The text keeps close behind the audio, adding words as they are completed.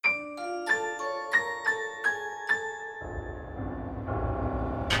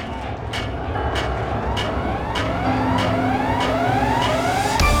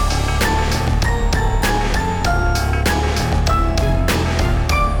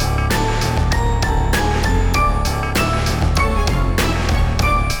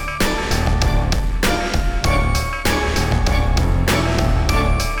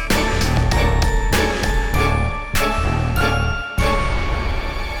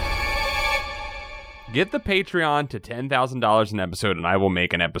Get the Patreon to $10,000 an episode, and I will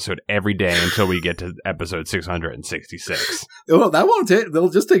make an episode every day until we get to episode 666. Well, that won't take. They'll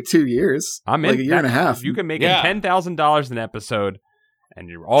just take 2 years. I'm in like a year and a half. If you can make it $10,000 an episode, and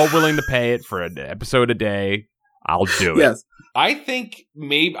you're all willing to pay it for an episode a day, I'll do it. Yes. I think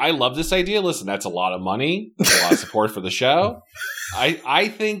maybe I love this idea. Listen, that's a lot of money. That's a lot of support for the show. I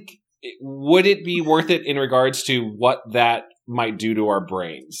think would it be worth it in regards to what that might do to our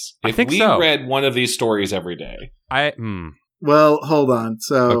brains if we read one of these stories every day? Well, hold on.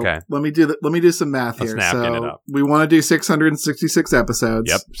 So okay. let me do some math here. So we want to do 666 episodes.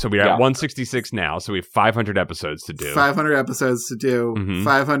 Yep. So we're at 166 now. So we have 500 epides to do. 500 episodes to do. Mm-hmm.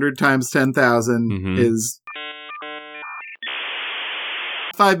 500 times 10,000 is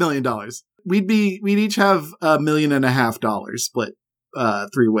 $5 million. We'd each have $1.5 million split 3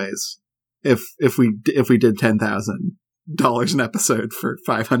 ways if we did $10,000 an episode for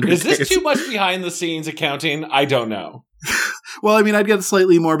 500 Is this days. too much behind the scenes accounting? I don't know. Well, I mean, I'd get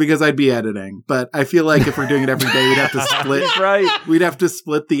slightly more because I'd be editing, but I feel like if we're doing it every day, we'd have to split. Right. We'd have to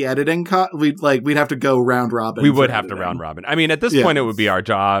split the editing cost. We'd have to go round robin. We would have to round robin. I mean, at this point, it would be our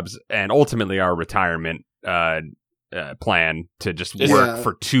jobs and ultimately our retirement plan to just work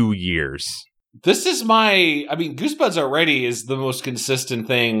for 2 years. This is Goosebuds already is the most consistent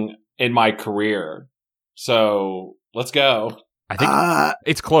thing in my career. So let's go. I think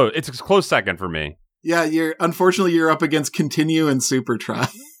it's close. It's a close second for me. Yeah, unfortunately you're up against Continue and Super Try.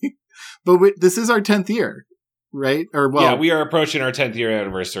 But this is our 10th year, right? We are approaching our 10th year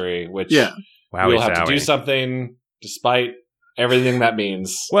anniversary, which we'll have to do something despite everything that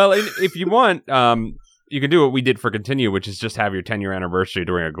means. Well, if you want, you can do what we did for Continue, which is just have your 10-year anniversary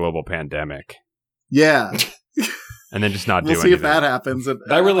during a global pandemic. Yeah. And then just not do anything. We'll see if that happens.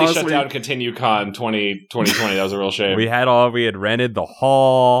 That really shut down Continue Con 2020. That was a real shame. We had rented the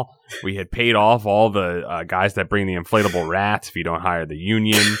hall. We had paid off all the guys that bring the inflatable rats if you don't hire the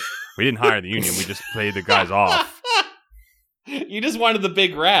union. We didn't hire the union. We just paid the guys off. You just wanted the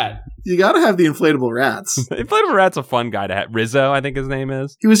big rat. You got to have the inflatable rats. The inflatable rat's a fun guy to have. Rizzo, I think his name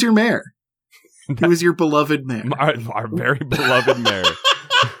is. He was your mayor. He was your beloved mayor. Our very beloved mayor.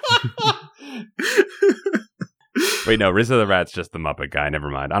 Wait, no, Rizzo the Rat's just the Muppet guy. Never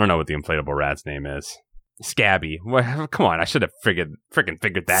mind. I don't know what the inflatable rat's name is. Scabby. Well, come on, I should have figured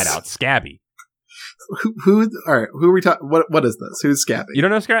that out. Scabby. Who are we talking? What is this? Who's Scabby? You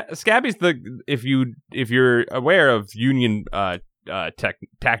don't know Scabby's if you're aware of union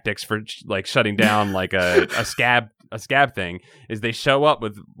tactics for like shutting down like a scab thing, is they show up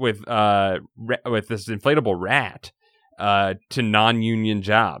with this inflatable rat. To non-union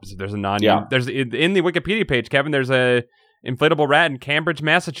jobs. There's a there's in the Wikipedia page, Kevin, there's a inflatable rat in Cambridge,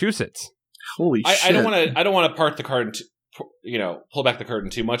 Massachusetts. Holy shit. I don't want to part the curtain, pull back the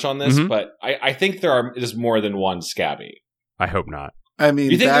curtain too much on this, but I think there's more than one Scabby. I hope not. I mean,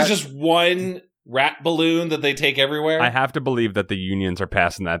 you think there's just one rat balloon that they take everywhere? I have to believe that the unions are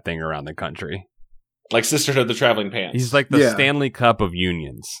passing that thing around the country. Like Sisterhood of the Traveling Pants. He's like the Stanley Cup of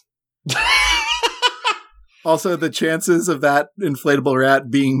unions. Also, the chances of that inflatable rat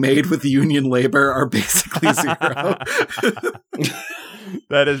being made with union labor are basically zero.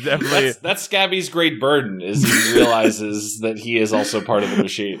 That is definitely... That's Scabby's great burden, is he realizes that he is also part of the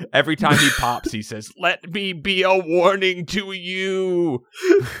machine. Every time he pops, he says, "Let me be a warning to you.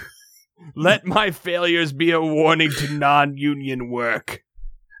 Let my failures be a warning to non-union work."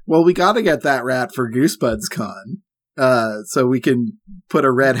 Well, we got to get that rat for Goosebuds Con, so we can put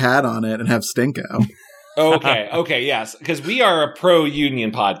a red hat on it and have Stinko. Okay, yes, because we are a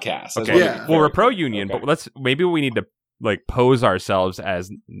pro-union podcast. Okay, we're pro-union, but maybe we need to like pose ourselves as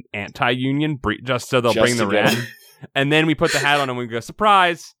anti-union, just so they'll bring the rat, and then we put the hat on and we go,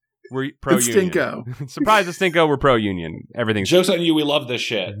 "Surprise, we're pro-union." Stinko. Surprise, it's Stinko. We're pro-union. Everything's jokes on you. We love this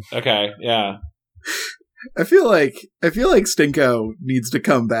shit. Okay, yeah. I feel like Stinko needs to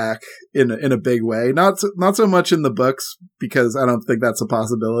come back in a big way. Not so much in the books, because I don't think that's a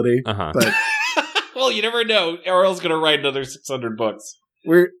possibility. But well, you never know. Orwell's going to write another 600 books.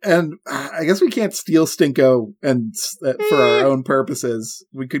 I guess we can't steal Stinko and for our own purposes.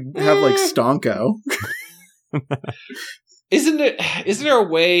 We could have like Stonko. Isn't there a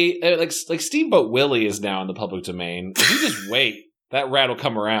way like Steamboat Willie is now in the public domain? If you just wait, that rat will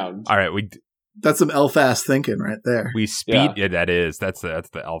come around. All right, that's some elf-ass thinking right there. We speed... Yeah, that is. That's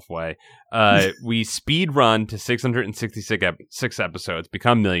the elf way. We speed run to 666 episodes,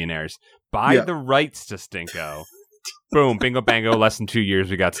 become millionaires, buy the rights to Stinko. Boom, bingo bango, less than 2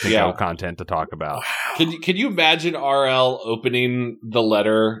 years, we got Stinko content to talk about. Can you imagine RL opening the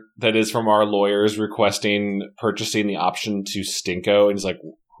letter that is from our lawyers requesting purchasing the option to Stinko? And he's like,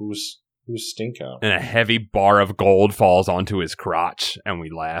 who's Who's Stinko? And a heavy bar of gold falls onto his crotch, and we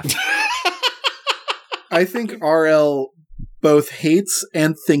laugh. I think RL both hates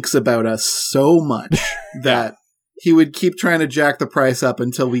and thinks about us so much that he would keep trying to jack the price up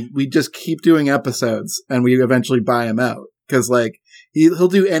until we just keep doing episodes and we eventually buy him out. Because, like, he'll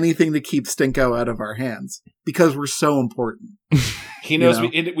do anything to keep Stinko out of our hands because we're so important. He knows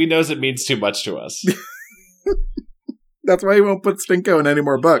we knows it means too much to us. That's why he won't put Stinko in any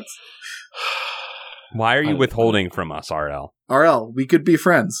more books. Why are you withholding from us, RL? RL, we could be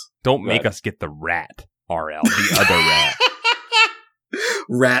friends. Don't make us get the rat, RL, the other rat.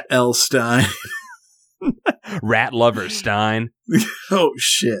 Rat L. Stein. Rat lover Stein. Oh,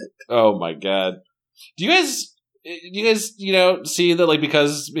 shit. Oh, my God. Do you guys, see that, like,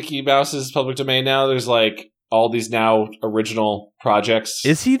 because Mickey Mouse is public domain now, there's, like, all these now original projects?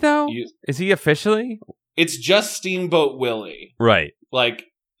 Is he, though? Is he officially? It's just Steamboat Willie. Right. Like,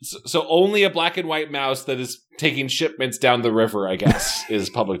 so only a black and white mouse that is taking shipments down the river, I guess, is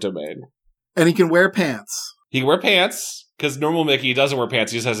public domain. And he can wear pants. He can wear pants, because normal Mickey doesn't wear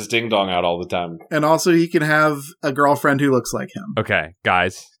pants. He just has his ding-dong out all the time. And also he can have a girlfriend who looks like him. Okay,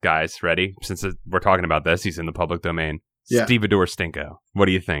 guys, ready? Since we're talking about this, he's in the public domain. Yeah. Stevedore Stinko. What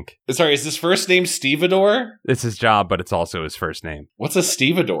do you think? Sorry, is his first name Stevedore? It's his job, but it's also his first name. What's a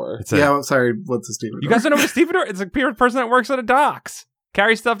Stevedore? Sorry, what's a Stevedore? You guys don't know what a Stevedore? It's a person that works at a docks.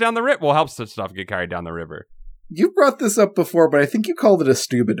 Carries stuff down the river. Well, helps such stuff get carried down the river. You brought this up before, but I think you called it a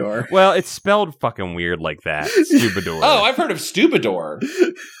Stubidor. Well, it's spelled fucking weird like that. Stevedore. Oh, I've heard of Stubidor.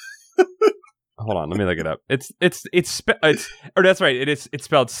 Hold on, let me look it up. It's that's right. It's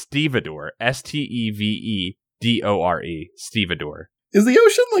spelled Stevedore. Stevedore. Stevedore. Is the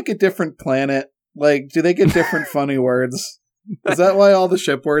ocean like a different planet? Like, do they get different funny words? Is that why all the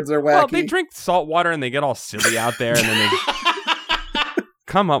ship words are wacky? Well, they drink salt water and they get all silly out there, and then they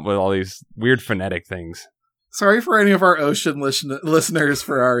come up with all these weird phonetic things. Sorry for any of our ocean listeners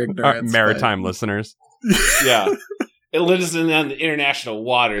for our ignorance. Maritime listeners. Yeah. It lives in the international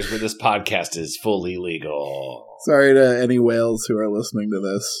waters where this podcast is fully legal. Sorry to any whales who are listening to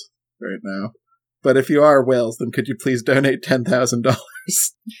this right now. But if you are whales, then could you please donate $10,000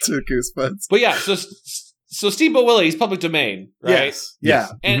 to Goosebuds? But yeah, so Steamboat Willie, he's public domain, right? Yes. Yeah.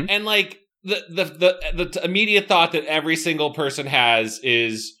 And like the immediate thought that every single person has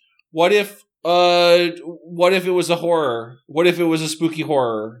is, what if it was a horror? What if it was a spooky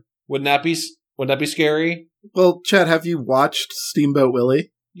horror? Wouldn't that be scary? Well, Chad, have you watched Steamboat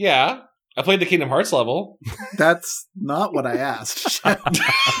Willie? Yeah. I played the Kingdom Hearts level. That's not what I asked.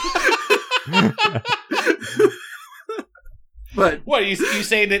 But what, you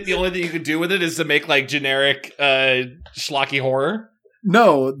saying that the only thing you could do with it is to make like generic schlocky horror?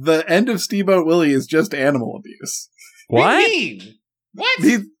 No, the end of Steamboat Willie is just animal abuse. What? What do you mean? What?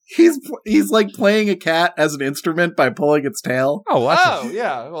 He's like playing a cat as an instrument by pulling its tail.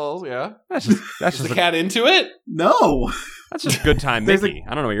 Yeah. Well, yeah. That's Is just the cat into it? No. That's just good time Mickey.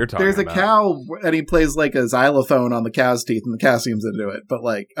 I don't know what you're talking about. There's a cow, and he plays like a xylophone on the cow's teeth, and the cow seems into it. But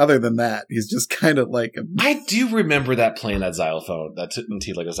like, other than that, he's just kind of like I do remember that playing that xylophone, that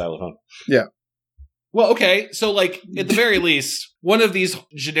teeth like a xylophone. Yeah. Well, okay, so like at the very least, one of these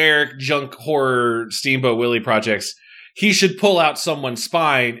generic junk horror Steamboat Willie projects, he should pull out someone's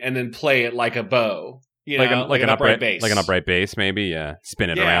spine and then play it like a bow. You know, like an upright bass. Like an upright bass, maybe, yeah. Spin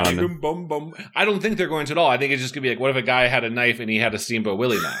it Yeah, around. like boom, boom, boom. I don't think they're going to at all. I think it's just going to be like, what if a guy had a knife and he had a Steamboat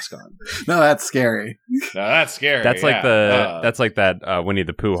Willie mask on? No, that's scary. Now, that's scary. That's like yeah. that's like that Winnie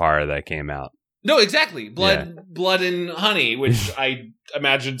the Pooh horror that came out. No, exactly. Blood and honey, which I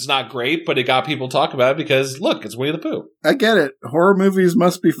imagine is not great, but it got people talk about it because, look, it's Winnie the Pooh. I get it. Horror movies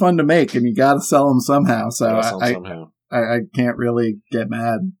must be fun to make, and you got to sell them somehow. So I can't really get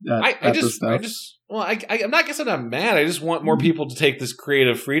mad at this stuff. I'm not guessing I'm mad. I just want more people to take this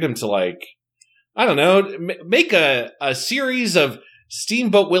creative freedom to, like, I don't know, make a series of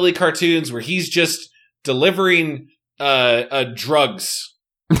Steamboat Willie cartoons where he's just delivering drugs.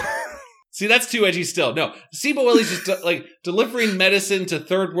 See, that's too edgy still. No, Steamboat Willie's just like delivering medicine to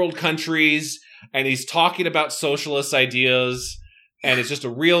third world countries, and he's talking about socialist ideas, and it's just a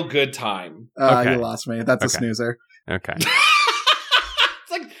real good time. You lost me. That's a snoozer. Okay.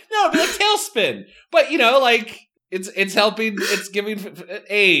 It's like, no, it'd be like Tailspin. But, you know, like, it's helping, it's giving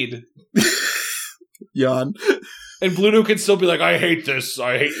aid. Yawn. And Bluto can still be like, I hate this.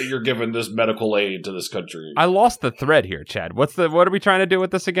 I hate that you're giving this medical aid to this country. I lost the thread here, Chad. What are we trying to do with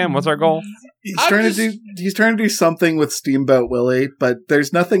this again? What's our goal? He's trying to do something with Steamboat Willie, but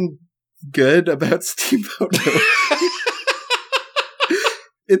there's nothing good about Steamboat Willie.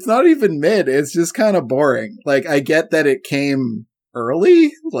 It's not even mid. It's just kind of boring. Like, I get that it came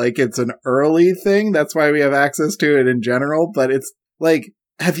early. Like, it's an early thing. That's why we have access to it in general. But it's like,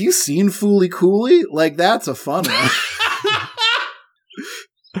 have you seen Fooly Cooley? Like, that's a fun one.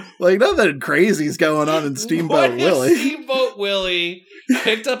 Like, nothing crazy's going on in Steamboat Willie. Steamboat Willie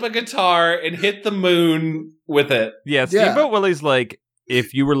picked up a guitar and hit the moon with it. Yeah, Steamboat Willie's like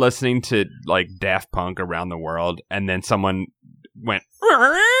if you were listening to like Daft Punk Around the World and then someone went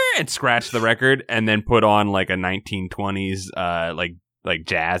and scratched the record and then put on like a 1920s like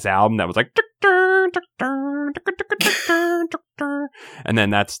jazz album that was like and then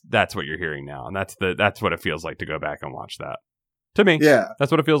that's what you're hearing now, and that's what it feels like to go back and watch that. To me. Yeah.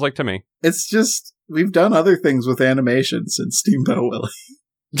 That's what it feels like to me. It's just, we've done other things with animation since Steamboat Willie.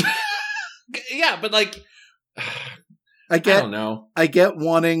 Yeah, but like, I don't know. I get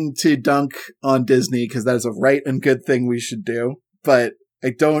wanting to dunk on Disney because that is a right and good thing we should do, but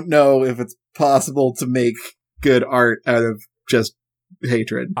I don't know if it's possible to make good art out of just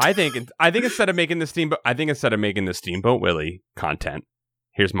hatred. I think instead of making the Steamboat Willie content,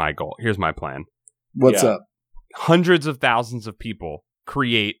 here's my goal. Here's my plan. What's up? Hundreds of thousands of people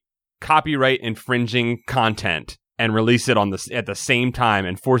create copyright infringing content and release it at the same time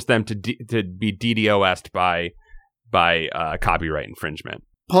and force them to be DDoS'd by copyright infringement.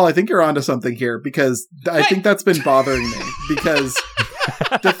 Paul, I think you're onto something here because I think that's been bothering me because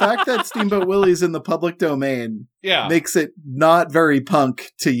the fact that Steamboat Willie's in the public domain makes it not very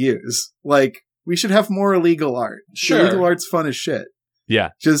punk to use. Like, we should have more illegal art. Sure. Illegal art's fun as shit. Yeah.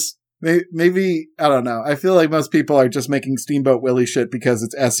 Just maybe, I don't know. I feel like most people are just making Steamboat Willie shit because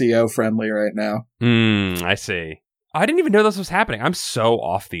it's SEO friendly right now. I see. I didn't even know this was happening. I'm so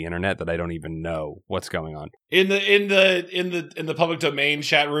off the internet that I don't even know what's going on. In the public domain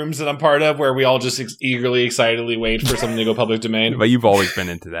chat rooms that I'm part of, where we all just eagerly, excitedly wait for something to go public domain. But you've always been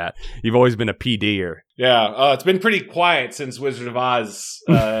into that. You've always been a PD'er. Yeah, it's been pretty quiet since Wizard of Oz.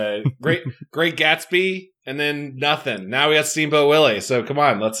 Great Gatsby, and then nothing. Now we got Steamboat Willie. So come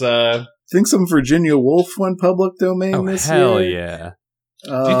on, let's. I think some Virginia Woolf went public domain this year. Oh hell yeah!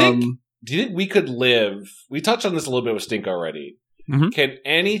 Do you think we could live? We touched on this a little bit with Stink already. Mm-hmm.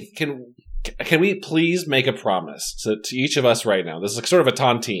 Can we please make a promise to each of us right now? This is like sort of a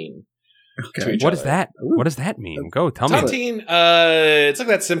tontine. Okay. What is that? What does that mean? Go tell me. Tontine. It's like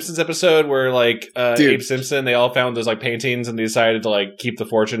that Simpsons episode where like Abe Simpson, they all found those like paintings and they decided to like keep the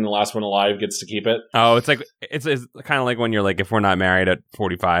fortune, and the last one alive gets to keep it. Oh, it's like it's kind of like when you're like, if we're not married at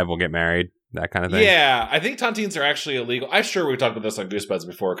 45, we'll get married. That kind of thing. Yeah, I think tontines are actually illegal. I'm sure we talked about this on Goosebuds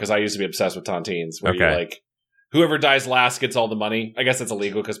before because I used to be obsessed with tontines. Where you like, whoever dies last gets all the money. I guess that's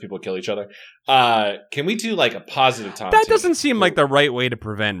illegal because people kill each other. Can we do like a positive tontine? That doesn't seem like the right way to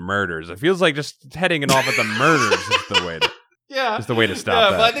prevent murders. It feels like just heading it off at the murders is the way to. Yeah, is the way to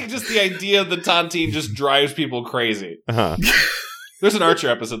stop that. But I think just the idea of the tontine just drives people crazy. Uh-huh. There's an Archer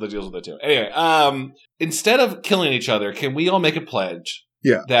episode that deals with it too. Anyway, instead of killing each other, can we all make a pledge?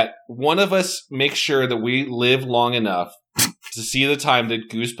 Yeah. That one of us makes sure that we live long enough to see the time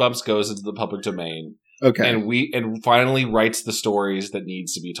that Goosebumps goes into the public domain. Okay. And finally writes the stories that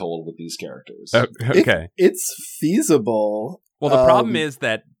needs to be told with these characters. Okay. It's feasible. Well, the problem is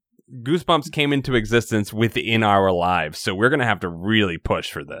that Goosebumps came into existence within our lives, so we're going to have to really push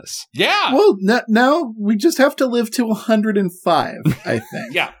for this. Yeah. Well, now we just have to live to 105, I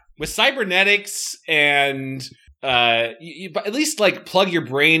think. Yeah. With cybernetics and... but at least like plug your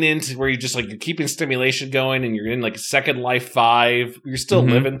brain into where you just like you're keeping stimulation going and you're in like Second Life 5. You're still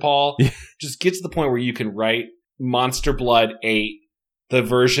living, Paul. Just get to the point where you can write Monster Blood 8, the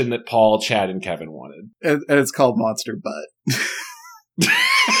version that Paul, Chad, and Kevin wanted. And it's called Monster Butt.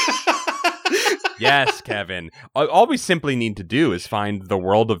 Yes, Kevin. All we simply need to do is find the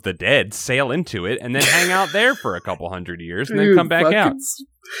world of the dead, sail into it, and then hang out there for a couple hundred years, and then come back out.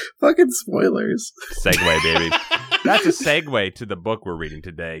 Fucking spoilers. Segue, baby. That's a segue to the book we're reading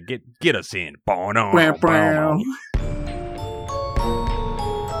today. Get us in.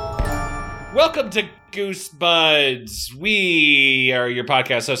 Welcome to Goosebuds. We are your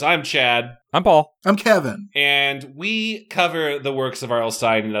podcast hosts. I'm Chad. I'm Paul. I'm Kevin. And we cover the works of R.L.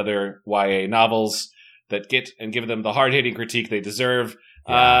 Stine and other YA novels that get and give them the hard-hitting critique they deserve.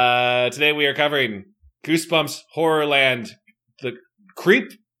 Yeah. Today we are covering Goosebumps Horrorland, the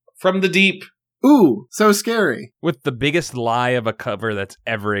creep from the deep. Ooh, so scary. With the biggest lie of a cover that's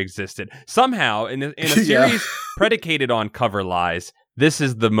ever existed. Somehow, in a series predicated on cover lies, this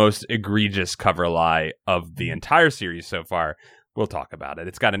is the most egregious cover lie of the entire series so far. We'll talk about it.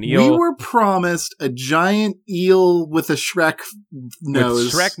 It's got an eel. We were promised a giant eel with a Shrek nose.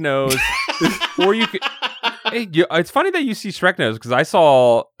 With Shrek nose. Or you could... It's funny that you see Shrek nose, because I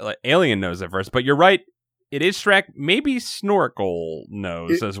saw Alien nose at first, but you're right. It is Shrek. Maybe Snorkel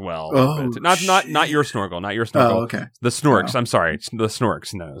knows as well. Oh, But not your Snorkel. Not your Snorkel. Oh, okay. The Snorks. Oh. I'm sorry. The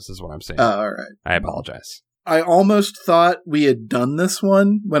Snorks knows is what I'm saying. All right. I apologize. I almost thought we had done this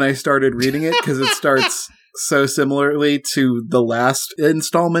one when I started reading it because it starts so similarly to the last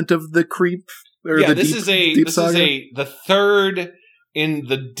installment of the Creep. Or Yeah, the this Deep, is Deep Saga. the third in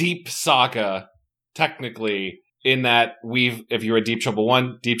the Deep Saga, technically, in that if you were Deep Trouble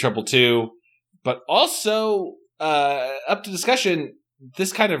 1, Deep Trouble 2, but also, up to discussion,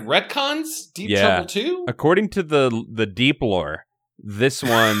 this kind of retcons Deep Trouble 2? According to the Deep lore, this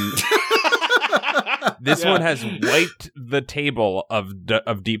one one has wiped the table of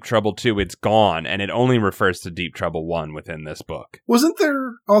Deep Trouble 2. It's gone, and it only refers to Deep Trouble 1 within this book. Wasn't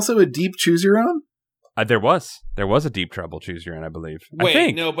there also a Deep Choose Your Own? There was a Deep Trouble Choose Your Own, I believe. Wait, I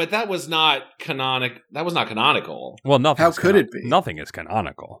think. no, but that was not canonical. Well, nothing. How could it be? Nothing is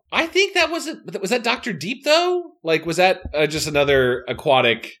canonical. I think that wasn't. Was that Dr. Deep though? Like, was that just another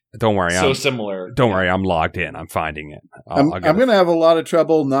aquatic? Don't worry. Similar. Don't worry. I'm logged in. I'm finding it. I'm going to have a lot of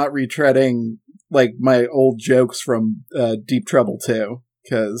trouble not retreading like my old jokes from Deep Trouble 2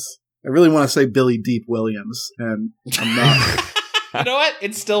 because I really want to say Billy Deep Williams, and I'm not. You know what?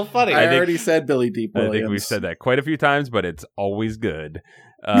 It's still funny. I already said Billy Deep Williams. I think we've said that quite a few times, but it's always good.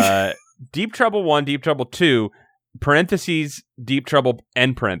 Deep Trouble 1, Deep Trouble 2, parentheses, Deep Trouble,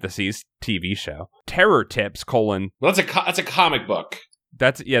 end parentheses, TV show. Terror Tips, : Well, that's a comic book.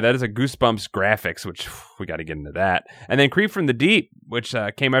 that is a Goosebumps graphics, which we got to get into that. And then Creep from the Deep, which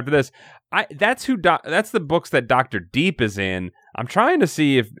came after this. That's the books that Dr. Deep is in. I'm trying to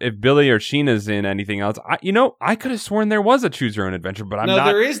see if Billy or Sheena's in anything else. I could have sworn there was a Choose Your Own Adventure, but I'm not.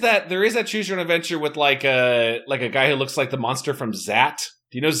 No, there is that Choose Your Own Adventure with like a guy who looks like the monster from Zat.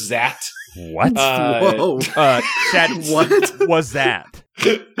 Do you know Zat? What? Whoa. Chad, what was that?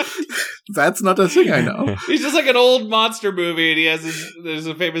 That's not a thing I know. He's just like an old monster movie, and there's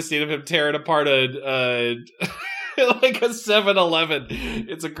a famous scene of him tearing apart like a 7-Eleven.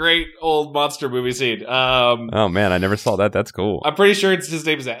 It's a great old monster movie scene. Oh man, I never saw that. That's cool. I'm pretty sure his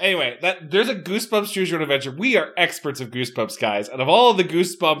name is that. Anyway, there's a Goosebumps Choose Your Own Adventure. We are experts of Goosebumps, guys, and of all of the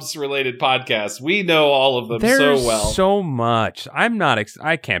Goosebumps related podcasts, we know all of them so well. So much. I'm not.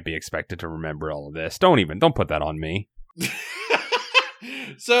 I can't be expected to remember all of this. Don't put that on me.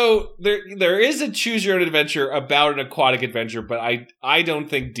 So there is a Choose Your Own Adventure about an aquatic adventure, but I don't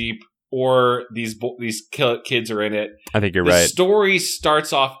think Deep or these kids are in it. I think you're right. right. The story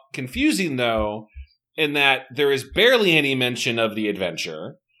starts off confusing, though, in that there is barely any mention of the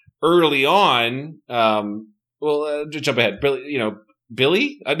adventure. Early on, just jump ahead.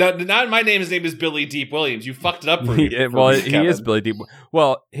 Billy? Not my name. His name is Billy Deep Williams. You fucked it up for me. He is Billy Deep.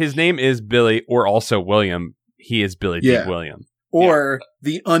 Well, his name is Billy, or also William. He is Billy Deep William. Or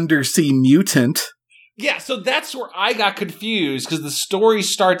the Undersea Mutant. Yeah, so that's where I got confused, because the story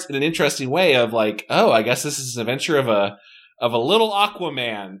starts in an interesting way of like, oh, I guess this is an adventure of a little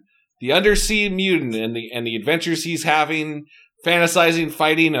Aquaman, the Undersea Mutant, and the adventures he's having, fantasizing,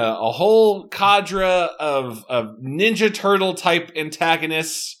 fighting a whole cadre of Ninja Turtle type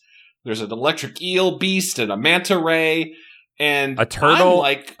antagonists. There's an electric eel beast and a manta ray, and a turtle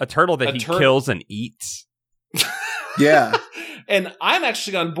that he kills and eats. Yeah. And I'm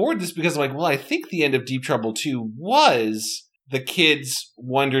actually on board this because I'm like, well, I think the end of Deep Trouble 2 was the kids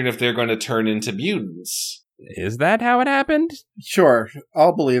wondering if they're going to turn into mutants. Is that how it happened? Sure,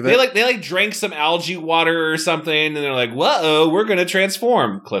 I'll believe it. They drank some algae water or something, and they're like, "Whoa, we're going to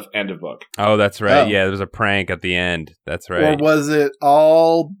transform." Cliff, end of book. Oh, that's right. Oh. Yeah, there was a prank at the end. That's right. Or was it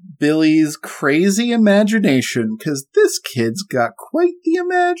all Billy's crazy imagination? Because this kid's got quite the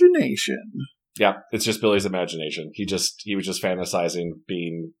imagination. Yeah, it's just Billy's imagination. He was just fantasizing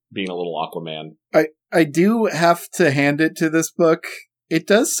being a little Aquaman. I do have to hand it to this book. It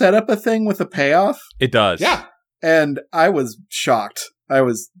does set up a thing with a payoff. It does. Yeah. And I was shocked. I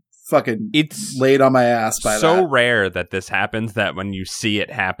was fucking laid on my ass by that. So rare that this happens that when you see it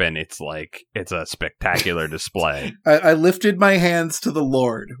happen, it's like, it's a spectacular display. I lifted my hands to the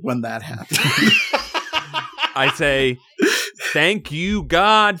Lord when that happened. I say, thank you,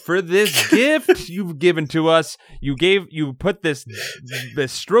 God, for this gift you've given to us. You put this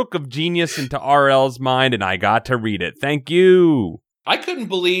stroke of genius into RL's mind, and I got to read it. Thank you. I couldn't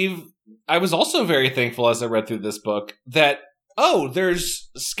believe. I was also very thankful as I read through this book that, there's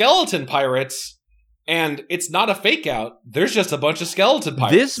skeleton pirates, and it's not a fake out. There's just a bunch of skeleton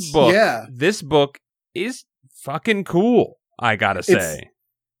pirates. This book is fucking cool, I gotta say.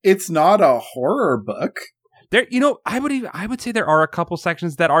 It's not a horror book. There, I would say there are a couple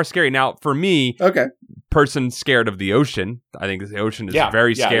sections that are scary. Now, for me, Okay. person scared of the ocean. I think the ocean is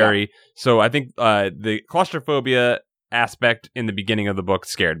very scary. So I think the claustrophobia aspect in the beginning of the book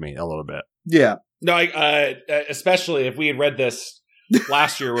scared me a little bit. Yeah. No, especially if we had read this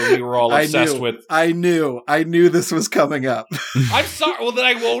last year when we were all obsessed with. I knew this was coming up. I'm sorry. Well, then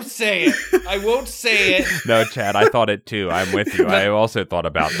I won't say it. No, Chad, I thought it too. I'm with you. I also thought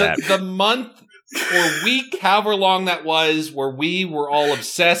about that. The month or week, however long that was, where we were all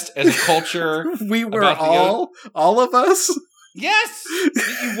obsessed as a culture. We were all of us. Yes,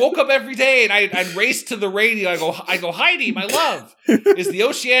 you woke up every day, and I'd race to the radio. I go, Heidi, my love, is the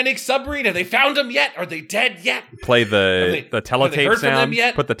oceanic submarine? Have they found him yet? Are they dead yet? Play the teletape from them sound.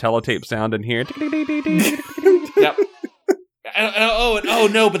 yet? Put the teletape sound in here. Yep.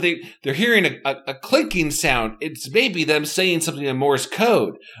 No, but they're hearing a clinking sound. It's maybe them saying something in Morse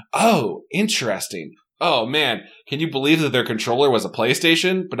code. Oh, interesting. Oh man, can you believe that their controller was a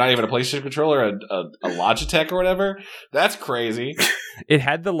PlayStation, but not even a PlayStation controller, a Logitech or whatever? That's crazy. It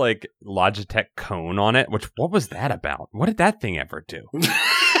had the Logitech cone on it. What was that about? What did that thing ever do?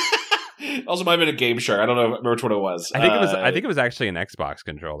 Also, might have been a Game Shark. I don't know which one it was. I think it was actually an Xbox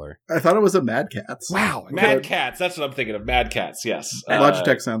controller. I thought it was a Mad Catz. Wow, Mad Catz. That's what I'm thinking of. Mad Catz. Yes.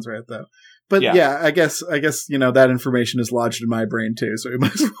 Logitech sounds right though. But yeah, I guess that information is lodged in my brain too, so we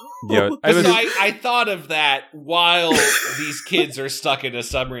might as well. I thought of that while these kids are stuck in a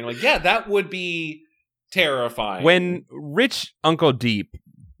submarine. That would be terrifying. When Rich Uncle Deep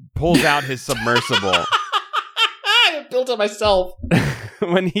pulls out his submersible. I built it myself.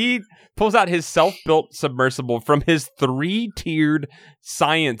 When he pulls out his self-built submersible from his 3-tiered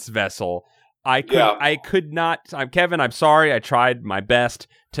science vessel, I could not. Kevin, I'm sorry. I tried my best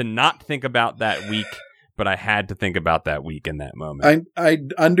to not think about that week, but I had to think about that week in that moment. I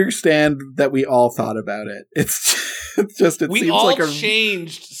understand that we all thought about it. It's just we seems all like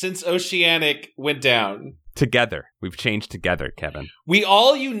changed since Oceanic went down. Together, we've changed together, Kevin. We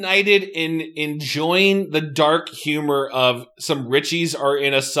all united in enjoying the dark humor of some Richies are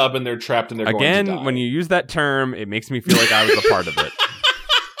in a sub and they're trapped and they're going to die. When you use that term, it makes me feel like I was a part of it.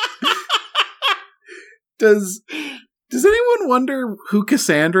 Does anyone wonder who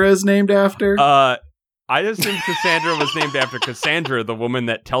Cassandra is named after? I assume Cassandra was named after Cassandra, the woman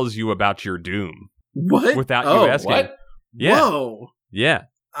that tells you about your doom. What? Without you asking. What? Yeah. Whoa. Yeah.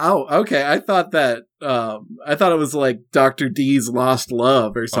 Oh, okay. I thought that. I thought it was like Dr. D's Lost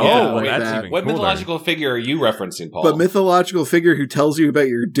Love or something like that's that. even What cooler. mythological figure are you referencing, Paul? But mythological figure who tells you about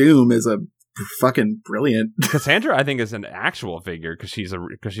your doom is a fucking brilliant. Cassandra, I think, is an actual figure because she's a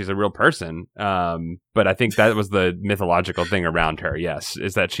real person. But I think that was the mythological thing around her. Yes,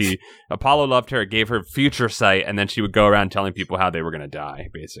 is that Apollo loved her, gave her future sight, and then she would go around telling people how they were going to die.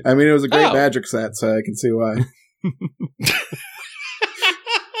 Basically, I mean, it was a great magic set, so I can see why.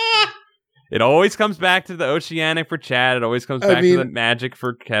 It always comes back to the Oceanic for Chad. It always comes back to the magic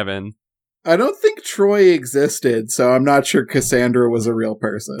for Kevin. I don't think Troy existed, so I'm not sure Cassandra was a real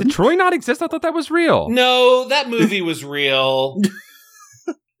person. Did Troy not exist? I thought that was real. No, that movie was real.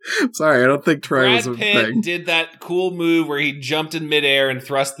 Sorry, I don't think Troy was a Brad Pitt thing. did that cool move where he jumped in midair and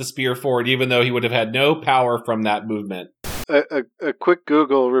thrust the spear forward, even though he would have had no power from that movement. A quick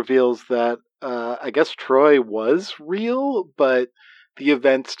Google reveals that I guess Troy was real, but the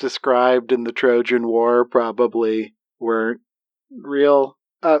events described in the Trojan War probably weren't real.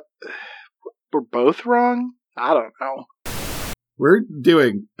 We're both wrong? I don't know. We're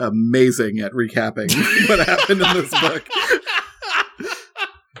doing amazing at recapping what happened in this book.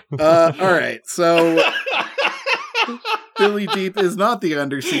 All right, so Billy Deep is not the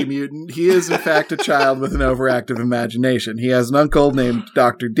undersea mutant. He is, in fact, a child with an overactive imagination. He has an uncle named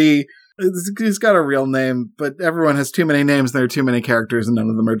Dr. D. He's got a real name, but everyone has too many names, and there are too many characters, and none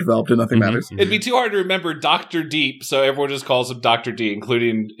of them are developed, and nothing matters. It'd be too hard to remember Dr. Deep, so everyone just calls him Dr. D,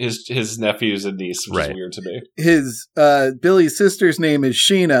 including his nephews and niece, which is weird to me. His Billy's sister's name is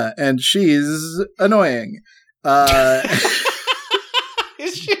Sheena, and she's annoying.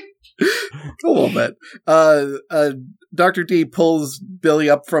 Is she? A little bit. Dr. D pulls Billy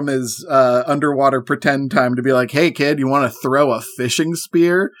up from his underwater pretend time to be like, "Hey, kid, you want to throw a fishing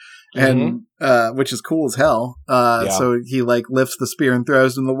spear?" And which is cool as hell. So he lifts the spear and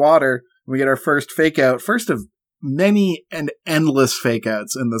throws it in the water. We get our first fake out, first of many and endless fake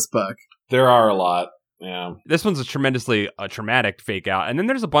outs in this book. There are a lot. Yeah, this one's a tremendously traumatic fake out, and then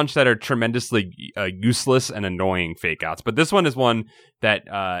there's a bunch that are tremendously useless and annoying fake outs. But this one is one that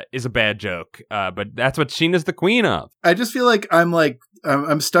is a bad joke. But that's what Sheena's the queen of. I just feel like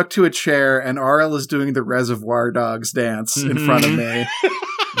I'm stuck to a chair, and RL is doing the Reservoir Dogs dance in front of me.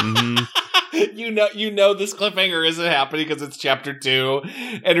 You know this cliffhanger isn't happening because it's chapter 2,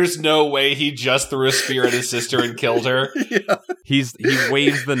 and there's no way he just threw a spear at his sister and killed her. Yeah. He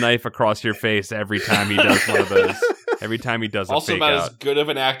waves the knife across your face every time he does one of those. Every time he does a Also fake about out. as good of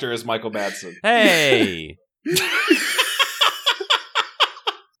an actor as Michael Madsen. Hey!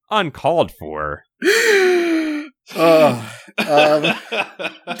 Uncalled for.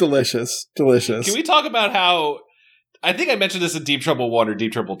 Delicious. Can we talk about how... I think I mentioned this in Deep Trouble 1 or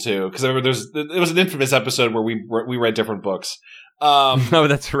Deep Trouble 2, because I remember it was an infamous episode where we read different books. No,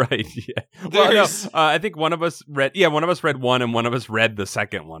 that's right. Yeah. Well, no, There's- I think one of us read one and one of us read the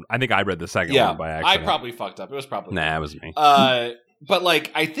second one. I think I read the second Yeah, one by I accident. probably fucked up. It was probably Nah, it was me. But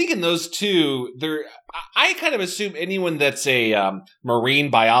like, I think in those two, I kind of assume anyone that's a marine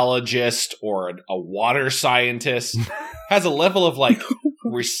biologist or a water scientist has a level of like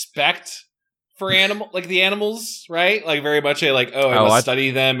respect for the animals, right? Like very much I must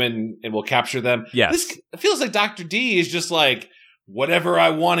study them and we'll capture them. Yes. This feels like Dr. D is just like, whatever I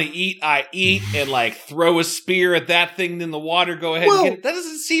want to eat, I eat, and like throw a spear at that thing in the water, go ahead and get it. That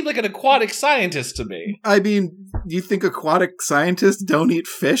doesn't seem like an aquatic scientist to me. I mean, you think aquatic scientists don't eat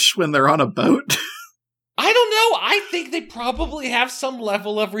fish when they're on a boat? I don't know. I think they probably have some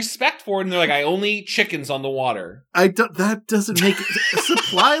level of respect for it, and they're like, I only eat chickens on the water. That doesn't make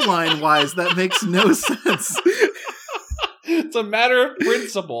supply line wise. That makes no sense. It's a matter of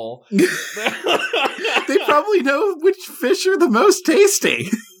principle. They probably know which fish are the most tasty.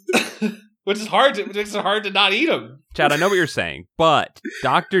 Which is hard to, it makes it hard to not eat them. Chad, I know what you're saying, but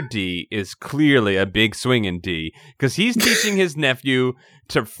Dr. D is clearly a big swinging D because he's teaching his nephew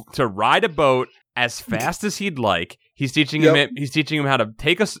to ride a boat as fast as he'd like. He's teaching him how to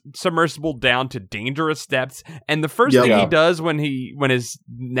take a submersible down to dangerous depths. And the first thing he does when his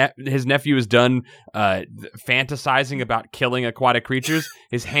nephew is done fantasizing about killing aquatic creatures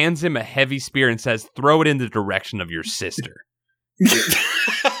is hands him a heavy spear and says, "Throw it in the direction of your sister."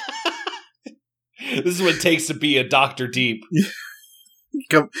 This is what it takes to be a Dr. Deep.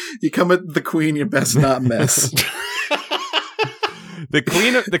 You come at the queen, you best not miss. The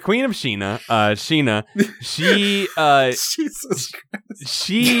queen of Sheena, she Jesus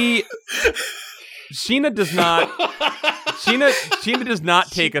Sheena does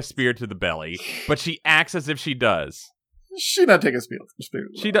not take a spear to the belly, but she acts as if she does. She not take a spear.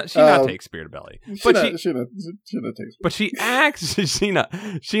 She not take spear to belly, but she not take. But she acts. She not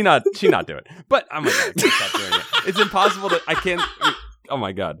do it. But I'm like, I can't stop doing it. It's impossible to. I can't. Oh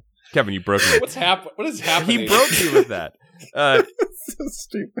my god, Kevin, you broke me. What is happening? He broke you with that. So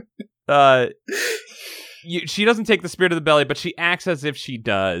stupid. She doesn't take the spear to the belly, but she acts as if she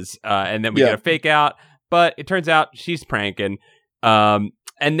does, and then we get a fake out. But it turns out she's pranking.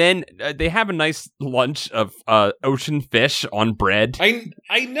 And then they have a nice lunch of ocean fish on bread.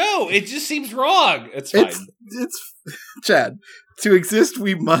 I know. It just seems wrong. It's fine. It's Chad. To exist,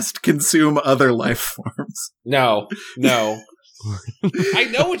 we must consume other life forms. No. I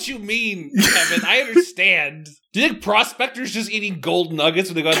know what you mean, Kevin. I understand. Do you think prospectors just eating gold nuggets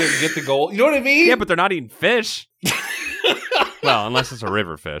when they go out there and get the gold? You know what I mean? Yeah, but they're not eating fish. Well, unless it's a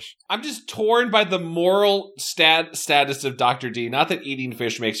river fish. I'm just torn by the moral status of Dr. D. Not that eating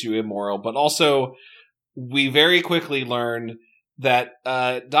fish makes you immoral, but also we very quickly learn that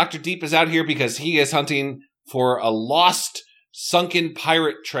Dr. Deep is out here because he is hunting for a lost, sunken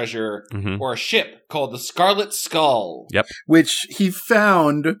pirate treasure or a ship called the Scarlet Skull. Yep. Which he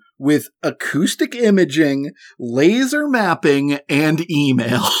found with acoustic imaging, laser mapping, and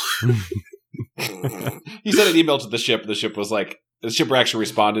email. He sent an email to the ship. The ship was like, the shipper actually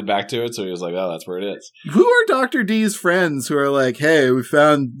responded back to it, so he was like, oh, that's where it is. Who are Dr. D's friends who are like, hey, we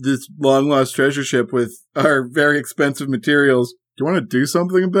found this long lost treasure ship with our very expensive materials. Do you want to do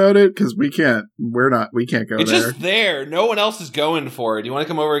something about it? Because we can't go It's there. just there. No one else is going for it. Do you want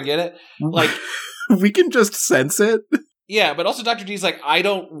to come over and get it? Like, we can just sense it. yeah, but also Dr. D's like, I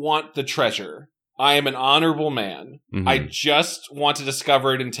don't want the treasure. I am an honorable man. Mm-hmm. I just want to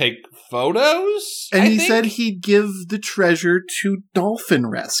discover it and take photos. And he think? said he'd give the treasure to Dolphin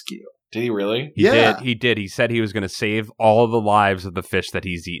Rescue. Did he really? He did. He said he was going to save all the lives of the fish that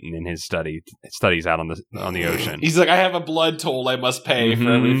he's eaten in his studies out on the ocean. He's like, I have a blood toll I must pay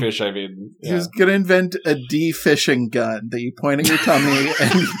for every fish I've eaten. He was going to invent a de-fishing gun that you point at your tummy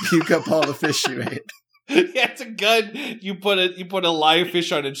and puke up all the fish you ate. Yeah, it's a gun. You put a live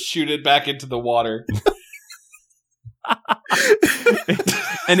fish on and shoot it back into the water.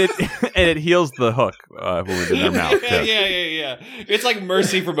 and it heals the hook when it's in their mouth. Yeah. It's like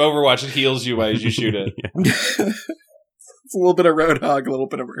Mercy from Overwatch. It heals you as you shoot it. It's a little bit of Roadhog, a little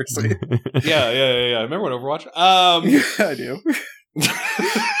bit of Mercy. Yeah. Remember what Overwatch? Yeah, I do.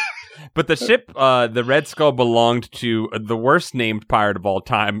 But the ship, the Red Skull, belonged to the worst named pirate of all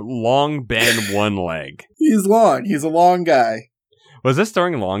time, Long Ben One Leg. He's long. He's a long guy. Was this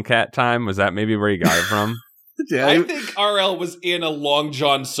during Long Cat time? Was that maybe where you got it from? Yeah, I think RL was in a Long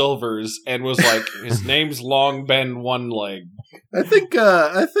John Silver's and was like, his name's Long Ben One Leg. I think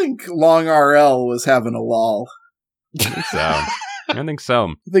Long RL was having a lull. I think so. I think so.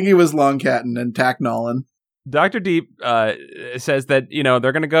 I think he was long catting and tacknolling. Dr. Deep says that,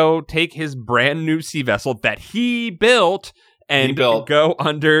 they're going to go take his brand new sea vessel that he built and go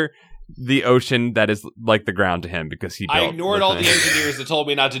under the ocean that is like the ground to him because he built. I ignored all the engineers that told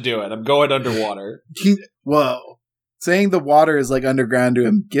me not to do it. I'm going underwater. Whoa. Saying the water is like underground to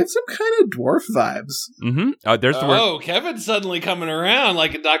him gives him kind of dwarf vibes. Mm-hmm. There's Kevin's suddenly coming around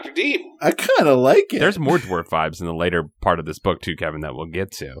like a Dr. Deep. I kind of like it. There's more dwarf vibes in the later part of this book too, Kevin, that we'll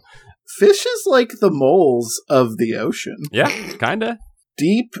get to. Fish is like the moles of the ocean. Yeah, kind of.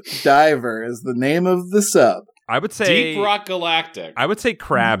 Deep Diver is the name of the sub. I would say Deep Rock Galactic. I would say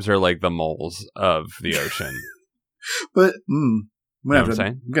crabs are like the moles of the ocean. But I'm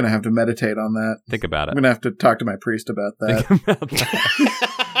going to have to meditate on that. Think about it. I'm going to have to talk to my priest about that. Think about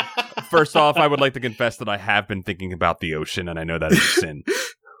that. First off, I would like to confess that I have been thinking about the ocean, and I know that is a sin.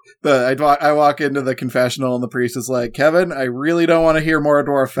 But I walk into the confessional, and the priest is like, Kevin, I really don't want to hear more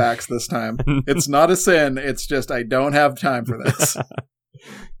dwarf facts this time. It's not a sin. It's just I don't have time for this.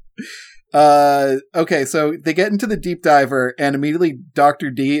 Okay, so they get into the Deep Diver, and immediately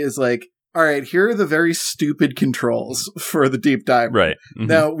Dr. D is like, all right, here are the very stupid controls for the Deep Diver. Right. Mm-hmm.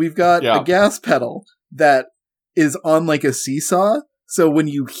 Now, we've got a gas pedal that is on like a seesaw, so when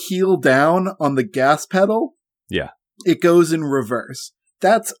you heel down on the gas pedal, it goes in reverse.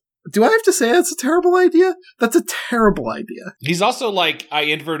 Do I have to say that's a terrible idea? That's a terrible idea. He's also like, I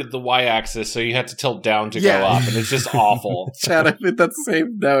inverted the y-axis, so you have to tilt down to go up, and it's just awful. Chad, I mean, that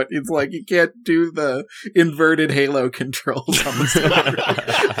same note. It's like, you can't do the inverted halo controls on the side.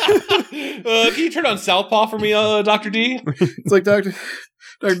 Can you turn on Southpaw for me, Dr. D? It's like, Dr.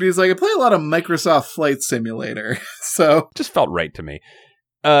 D's like, I play a lot of Microsoft Flight Simulator, so... Just felt right to me.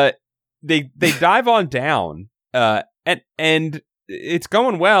 They dive on down, and it's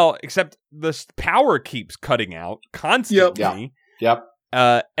going well, except the power keeps cutting out constantly. Yep.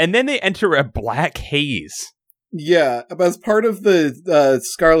 And then they enter a black haze. Yeah, as part of the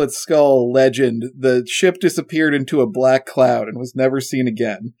Scarlet Skull legend, the ship disappeared into a black cloud and was never seen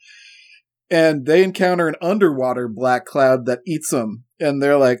again. And they encounter an underwater black cloud that eats them. And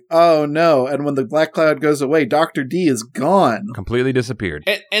they're like, oh no. And when the black cloud goes away, Dr. D is gone. Completely disappeared.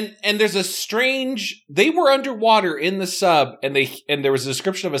 And there's a strange... They were underwater in the sub, and there was a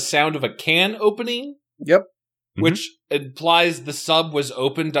description of a sound of a can opening. Yep. Which implies the sub was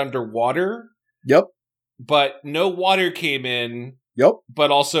opened underwater. Yep. But no water came in. Yep.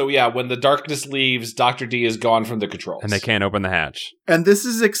 But also, when the darkness leaves, Dr. D is gone from the controls. And they can't open the hatch. And this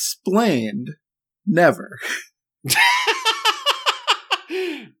is explained never.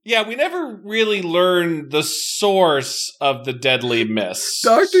 Yeah, we never really learn the source of the deadly mist.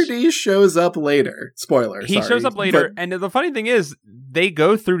 Dr. D shows up later. Spoiler. He shows up later, and the funny thing is, they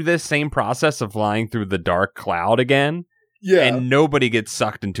go through this same process of flying through the dark cloud again. Yeah. And nobody gets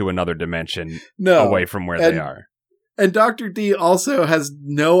sucked into another dimension away from where they are. And Dr. D also has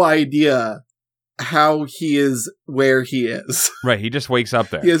no idea how he is where he is. Right, he just wakes up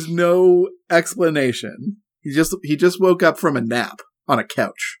there. He has no explanation. He just woke up from a nap on a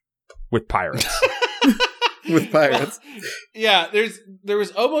couch. With pirates. With pirates. Yeah, there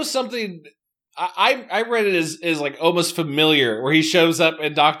was almost something... I read it as like almost familiar, where he shows up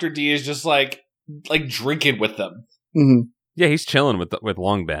and Dr. D is just like drinking with them. Mm-hmm. Yeah, he's chilling with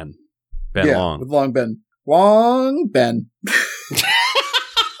Long Ben. Long. With Long Ben. Long Ben.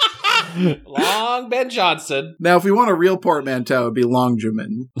 Long Ben Johnson. Now, if we want a real portmanteau, it'd be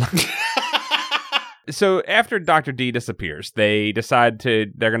Longjamin. So after Dr. D disappears, they decide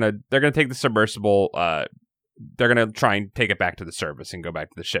they're gonna take the submersible. They're gonna try and take it back to the surface and go back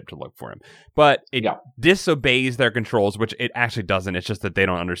to the ship to look for him. But it disobeys their controls, which it actually doesn't. It's just that they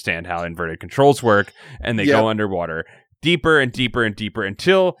don't understand how inverted controls work, and they go underwater deeper and deeper and deeper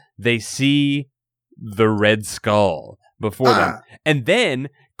until they see the Red Skull before them. And then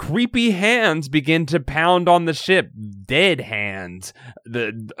creepy hands begin to pound on the ship. Dead hands.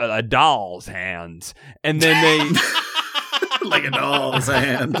 A doll's hands. And then they... like a doll's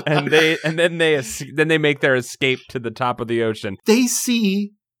hand. And then they make their escape to the top of the ocean. They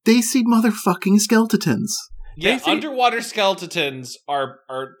see motherfucking skeletons. Yeah, underwater skeletons are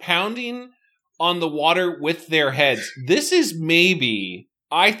pounding on the water with their heads. This is maybe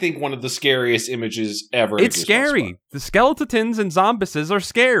I think, one of the scariest images ever. It's scary. The skeletons and zombises are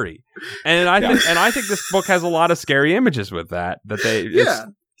scary, and I think this book has a lot of scary images with that.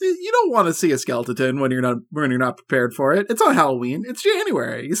 You don't want to see a skeleton when you're not prepared for it. It's on Halloween. It's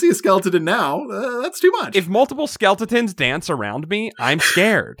January. You see a skeleton now, that's too much. If multiple skeletons dance around me, I'm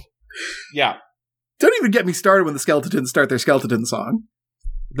scared. Yeah. Don't even get me started when the skeletons start their skeleton song.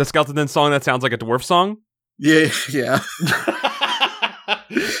 The skeleton song that sounds like a dwarf song? Yeah.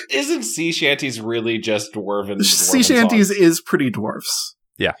 Isn't sea shanties really just dwarven? Sea shanties is pretty dwarfs.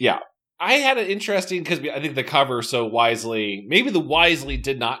 Yeah. I had an interesting, because I think the cover so wisely, maybe the wisely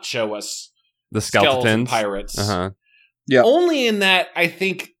did not show us the skeleton skeletons pirates. Yeah. Only in that I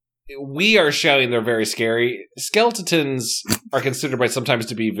think we are showing they're very scary. Skeletons are considered by sometimes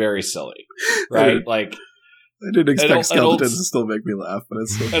to be very silly, right? Like, I didn't expect skeletons to still make me laugh, but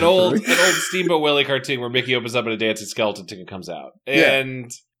it's still an old Steamboat Willie cartoon where Mickey opens up and a dancing skeleton ticket comes out.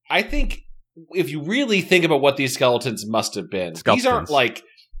 And I think if you really think about what these skeletons must have been, these aren't like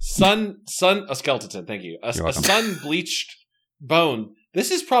a skeleton. Thank you. A sun bleached bone.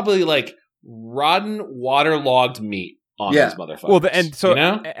 This is probably like rotten, waterlogged meat on these motherfuckers. Well, and so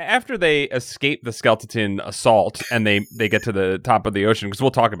after they escape the skeleton assault and they get to the top of the ocean, because we'll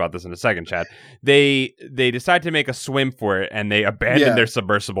talk about this in a second, Chad, they decide to make a swim for it, and they abandon their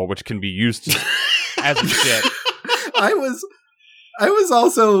submersible, which can be used as a ship. I was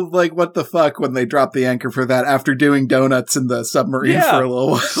also like, what the fuck, when they dropped the anchor for that after doing donuts in the submarine for a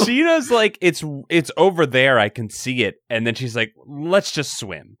little while. Sheena's like, it's over there, I can see it. And then she's like, let's just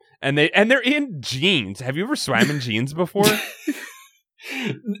swim. And they're in jeans. Have you ever swam in jeans before?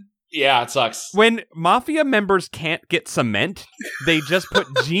 Yeah, it sucks. When mafia members can't get cement, they just put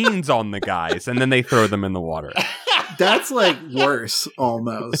jeans on the guys and then they throw them in the water. That's like worse,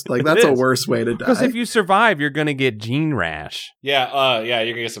 almost. Like, that's a worse way to die. Because if you survive, you're going to get jean rash. Yeah, you're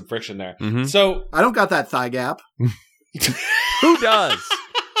going to get some friction there. Mm-hmm. So I don't got that thigh gap. Who does?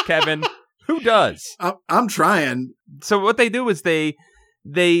 Kevin, who does? I'm trying. So what they do is they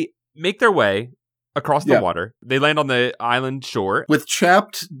make their way across the water. They land on the island shore. With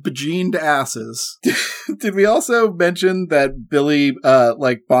chapped, bejeaned asses. Did we also mention that Billy,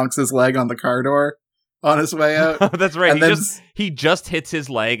 bonks his leg on the car door on his way out? That's right. And he just hits his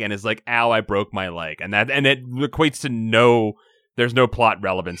leg and is like, ow, I broke my leg. And it equates to there's no plot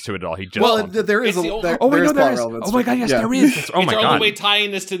relevance to it at all. He just there is plot relevance. Oh my god, yes, there is. It's our only way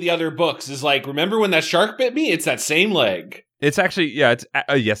tying this to the other books is like, remember when that shark bit me? It's that same leg. It's actually, yes,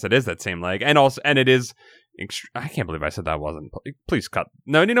 it is that same leg. And it is, I can't believe I said that wasn't. Please cut.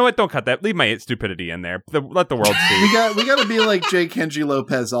 No, you know what? Don't cut that. Leave my stupidity in there. Let the world see. we got to be like J. Kenji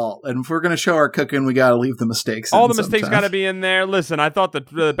Lopez alt. And if we're going to show our cooking, we got to leave the mistakes in. All the mistakes got to be in there. Listen, I thought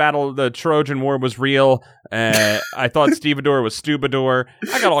the Trojan War was real. I thought Stevedore was Stubador.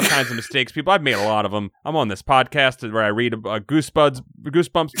 I got all kinds of mistakes, people. I've made a lot of them. I'm on this podcast where I read Goosebumps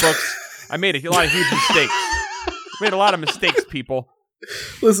books. I made a lot of huge mistakes. Made a lot of mistakes, people.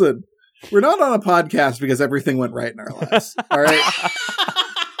 Listen, we're not on a podcast because everything went right in our lives. All right?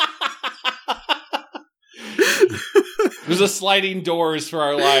 There's a sliding doors for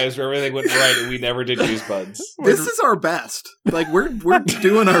our lives where everything went right and we never did Goosebuds. This is our best. Like, we're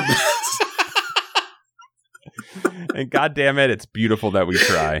doing our best. And goddamn it, it's beautiful that we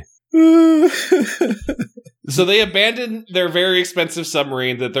try. So they abandoned their very expensive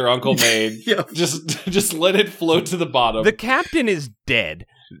submarine that their uncle made. Just let it float to the bottom. The captain is dead.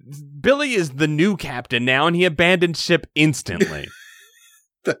 Billy is the new captain now, and he abandoned ship instantly.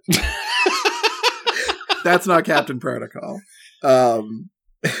 That's not Captain Protocol.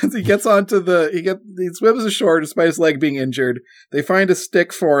 He gets onto he swims ashore despite his leg being injured. They find a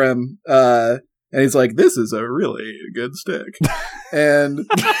stick for him, and he's like, this is a really good stick. And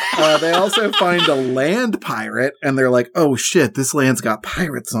they also find a land pirate, and they're like, oh shit, this land's got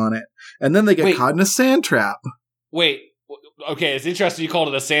pirates on it. And then they get caught in a sand trap. Wait, okay, it's interesting you called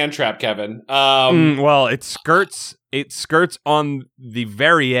it a sand trap, Kevin. Well, it skirts on the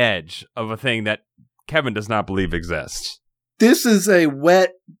very edge of a thing that Kevin does not believe exists. This is a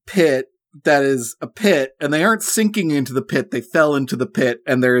wet pit that is a pit, and they aren't sinking into the pit. They fell into the pit,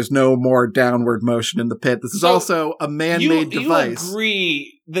 and there is no more downward motion in the pit. This is also a man-made device. You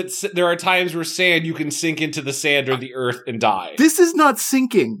agree that there are times where sand, you can sink into the sand or the earth and die. This is not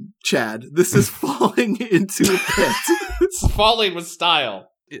sinking, Chad. This is falling into a pit. It's falling with style.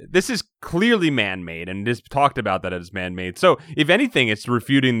 This is clearly man-made, and it is talked about that it is man-made. So, if anything, it's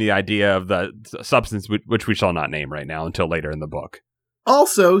refuting the idea of the substance which we shall not name right now until later in the book.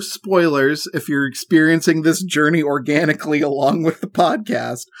 Also, spoilers, if you're experiencing this journey organically along with the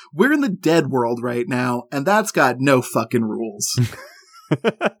podcast, we're in the dead world right now, and that's got no fucking rules.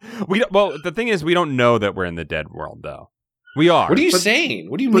 Well, the thing is, we don't know that we're in the dead world, though. We are. What are you saying?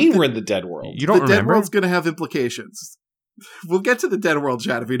 What do you mean we're in the dead world? You don't the dead remember? world's going to have implications. We'll get to the dead world,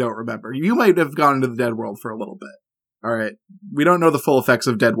 Chad, if you don't remember. You might have gone into the dead world for a little bit. All right. We don't know the full effects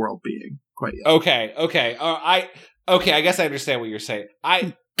of dead world being quite yet. Okay. I guess I understand what you're saying.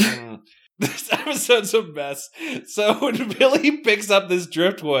 This episode's a mess. So when Billy picks up this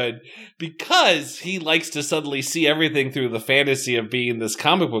driftwood, because he likes to suddenly see everything through the fantasy of being this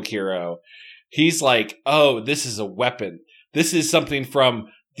comic book hero, he's like, oh, this is a weapon. This is something from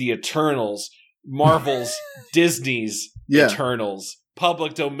the Eternals, Marvel's, Disney's Eternals,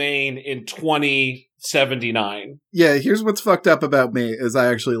 public domain in 2079. Yeah, here's what's fucked up about me is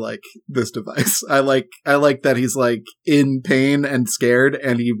I actually like this device. I like that he's like in pain and scared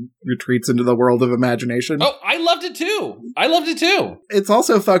and he retreats into the world of imagination. Oh, I loved it too. It's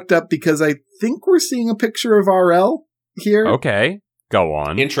also fucked up because I think we're seeing a picture of RL here. Okay, go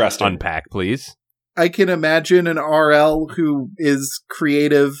on. Interesting. Unpack, please. I can imagine an RL who is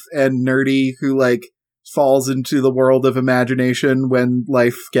creative and nerdy who like falls into the world of imagination when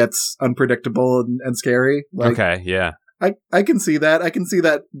life gets unpredictable and scary. Like, Okay, yeah. I can see that. I can see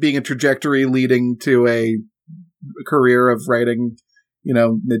that being a trajectory leading to a career of writing,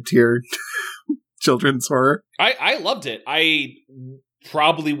 mid-tier children's horror. I loved it. I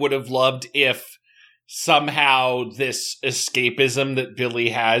probably would have loved if somehow this escapism that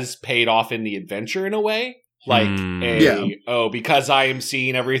Billy has paid off in the adventure in a way. Like, because I am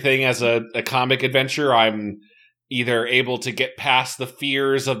seeing everything as a comic adventure, I'm either able to get past the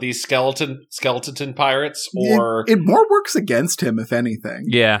fears of these skeleton pirates, or it more works against him, if anything.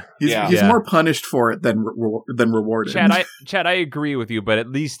 Yeah. He's more punished for it than rewarded. Chad, I agree with you, but at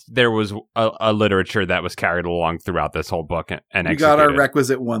least there was a literature that was carried along throughout this whole book and we got our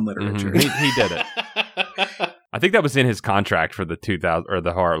requisite one literature. Mm-hmm. He did it. I think that was in his contract for the 2000 or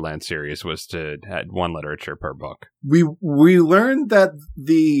the Horrorland series was to had one literature per book. We learned that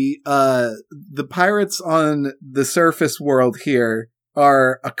the pirates on the surface world here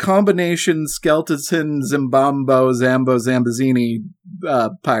are a combination skeleton Zambazini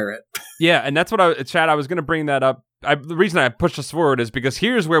pirate. Yeah, and that's what Chad, I was going to bring that up. The reason I pushed us forward is because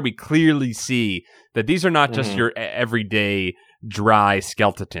here's where we clearly see that these are not just your everyday dry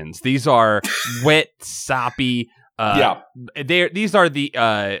skeletons. These are wet, soppy. These are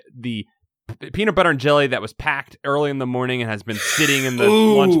the peanut butter and jelly that was packed early in the morning and has been sitting in the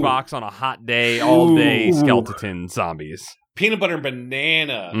lunchbox on a hot day all day. Skeleton zombies. Peanut butter and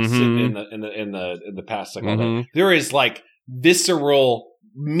banana sitting in the past. Like all that. There is like visceral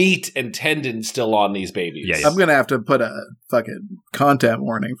meat and tendon still on these babies. Yes. I'm gonna have to put a fucking content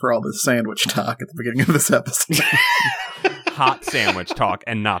warning for all this sandwich talk at the beginning of this episode. Hot sandwich talk,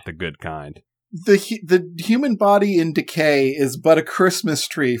 and not the good kind. The human body in decay is but a Christmas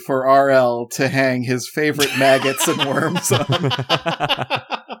tree for RL to hang his favorite maggots and worms on.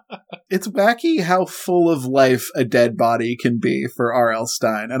 It's wacky how full of life a dead body can be for R.L.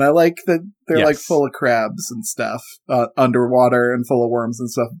 Stine. And I like that they're like full of crabs and stuff underwater and full of worms and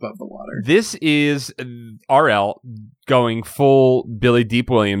stuff above the water. This is R.L. going full Billy Deep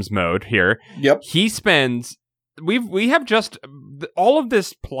Williams mode here. Yep. He spends... We have just... All of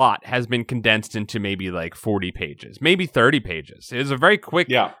this plot has been condensed into maybe like 40 pages, maybe 30 pages. It is a very quick...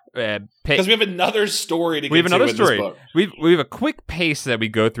 Because we have another story to get we have another to in story. This book. We have a quick pace that we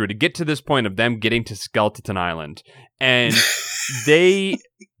go through to get to this point of them getting to Skeleton Island, and they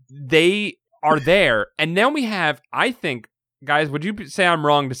are there. And then we have, I think, guys, would you say I'm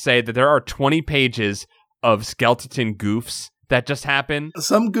wrong to say that there are 20 pages of skeleton goofs that just happen?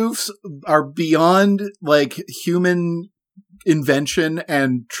 Some goofs are beyond like human invention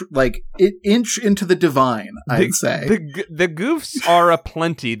and inch into the divine, I'd say. The goofs are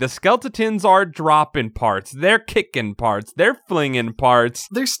aplenty. The skeletons are dropping parts. They're kicking parts. They're flinging parts.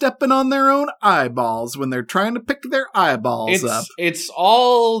 They're stepping on their own eyeballs when they're trying to pick their eyeballs up. It's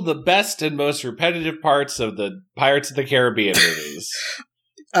all the best and most repetitive parts of the Pirates of the Caribbean movies.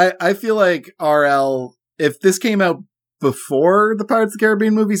 I feel like RL, if this came out before the Pirates of the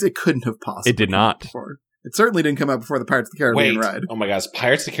Caribbean movies, it couldn't have possibly. It did not. Before. It certainly didn't come out before the Pirates of the Caribbean ride. Oh my gosh,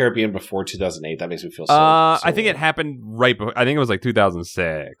 Pirates of the Caribbean before 2008. That makes me feel so. I think it happened right before. I think it was like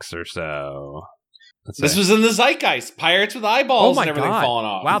 2006 or so. This was in the zeitgeist. Pirates with eyeballs and everything falling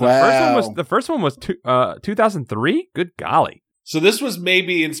off. Wow, the first one was 2003. Good golly. So this was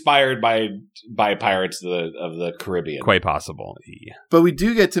maybe inspired by Pirates of the Caribbean. Quite possible. Yeah. But we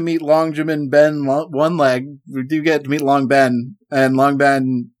do get to meet Longjamin Ben One Leg. We do get to meet Long Ben, and Long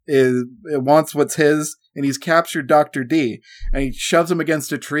Ben wants what's his, and he's captured Dr. D, and he shoves him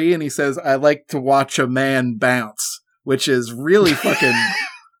against a tree, and he says, "I like to watch a man bounce." which is really fucking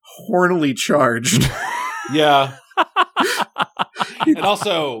hornily charged. Yeah. And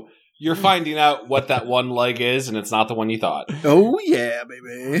also, you're finding out what that one leg is, and it's not the one you thought. Oh yeah,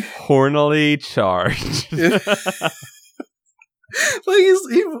 baby. Hornily charged. Like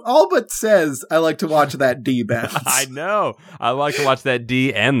he all but says, "I like to watch that D bounce." I know. I like to watch that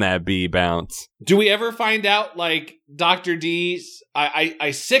D and that B bounce. Do we ever find out, like, Dr. D's,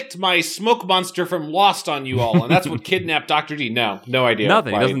 I sicked my smoke monster from Lost on you all, and that's what kidnapped Dr. D? No idea.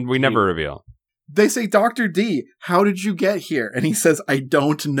 Nothing. Why- We never reveal. They say, "Dr. D, how did you get here?" And he says, "I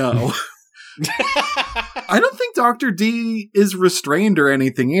don't know." I don't think Dr. D is restrained or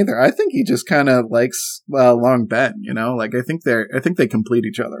anything either. I think he just kind of likes Long Ben, you know? Like, I think they complete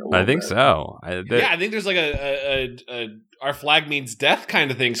each other a little I think bit. so. Yeah, I think there's like a our flag means death kind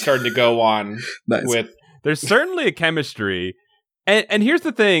of thing starting to go on Nice. with. There's certainly a chemistry. And here's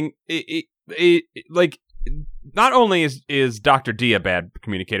the thing. Like, not only is Dr. D a bad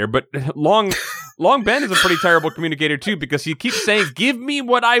communicator, but Long Ben is a pretty terrible communicator too, because he keeps saying, "Give me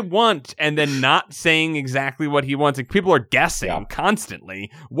what I want," and then not saying exactly what he wants. Like, people are guessing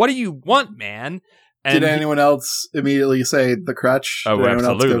constantly. What do you want, man? And Did anyone else immediately say the crutch? Oh, Did anyone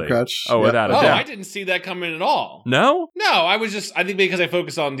else absolutely. go crutch? Oh, Yep. without a Oh, doubt. I didn't see that coming at all. No? No, I think because I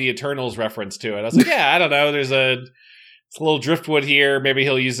focused on the Eternals reference to it. I was like, yeah, I don't know. It's a little driftwood here. Maybe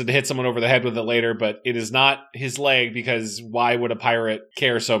he'll use it to hit someone over the head with it later, but it is not his leg, because why would a pirate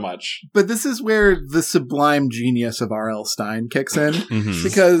care so much? But this is where the sublime genius of R.L. Stein kicks in. Mhm.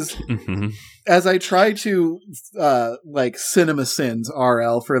 Because Mhm. as I try to cinema sins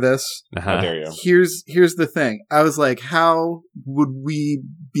RL for this, How Uh-huh. dare you? here's the thing. I was like, how would we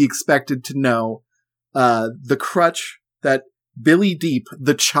be expected to know the crutch that Billy Deep,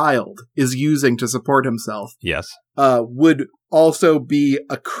 the child, is using to support himself Yes. would also be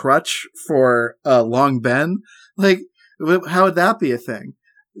a crutch for Long Ben? Like, how would that be a thing?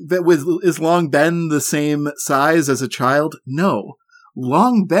 Is Long Ben the same size as a child? No.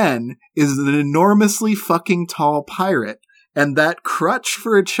 Long Ben is an enormously fucking tall pirate, and that crutch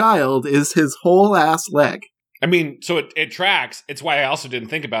for a child is his whole ass leg. I mean, so it tracks. It's why I also didn't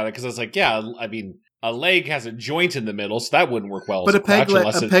think about it, because I was like, yeah, I mean, a leg has a joint in the middle, so that wouldn't work well But as a peg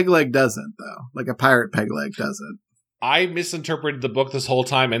crutch, peg leg doesn't, though. Like a pirate peg leg doesn't. I misinterpreted the book this whole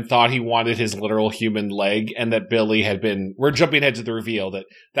time and thought he wanted his literal human leg, and that Billy had been. We're jumping ahead to the reveal that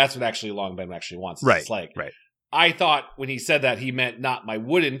that's what actually Long Ben actually wants. Right, His leg. right. I thought when he said that he meant not my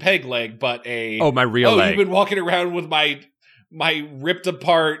wooden peg leg, but a. Oh, my real leg. You've been walking around with my ripped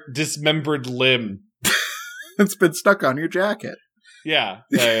apart, dismembered limb. It's been stuck on your jacket. Yeah.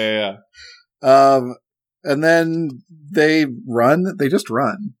 And then they run. They just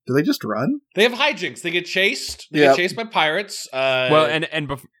run. Do they just run? They have hijinks. They get chased. They Yep. get chased by pirates. Well,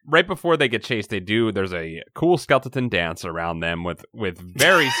 right before they get chased, there's a cool skeleton dance around them with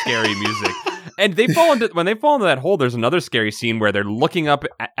very scary music. And when they fall into that hole, there's another scary scene where they're looking up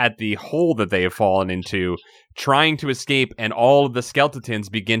at the hole that they have fallen into, trying to escape, and all of the skeletons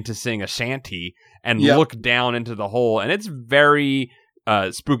begin to sing a shanty and Yep. look down into the hole, and it's very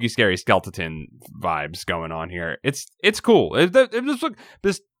spooky, scary skeleton vibes going on here. It's cool.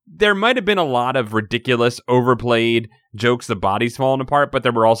 There might have been a lot of ridiculous, overplayed jokes of bodies falling apart, but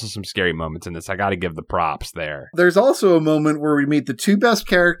there were also some scary moments in this. I got to give the props there. There's also a moment where we meet the two best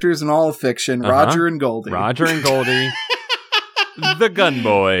characters in all of fiction, Uh-huh. Roger and Goldie. Roger and Goldie, the Gun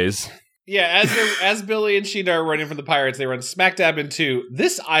Boys. Yeah, as Billy and Sheena are running from the pirates, they run smack dab into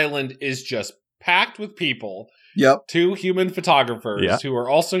this island is just packed with people. Yep. 2 human photographers Yeah. who are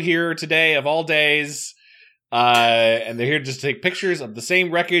also here today of all days. And they're here just to take pictures of the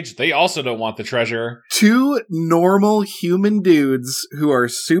same wreckage. They also don't want the treasure. 2 normal human dudes who are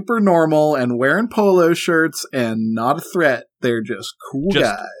super normal and wearing polo shirts and not a threat. They're just cool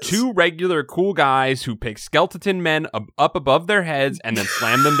Just guys. 2 regular cool guys who pick skeleton men up above their heads and then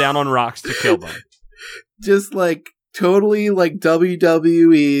slam them down on rocks to kill them. Just like totally like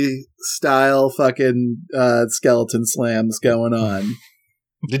WWE style fucking skeleton slams going on.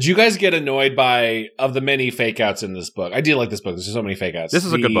 Did you guys get annoyed of the many fake outs in this book? I do like this book. There's so many fake outs. This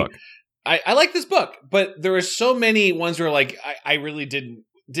is a good book. I like this book, but there were so many ones where like I really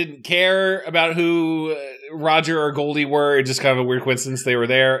didn't care about who Roger or Goldie were. It's just kind of a weird coincidence they were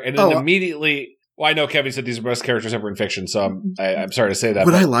there, and then immediately. Well, I know Kevin said these are best characters ever in fiction, so I'm sorry to say that.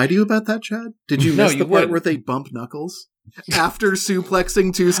 Would I lie to you about that, Chad? Did you No, miss you the part wouldn't. where they bump Knuckles after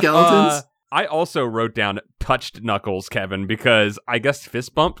suplexing 2 skeletons? I also wrote down touched Knuckles, Kevin, because I guess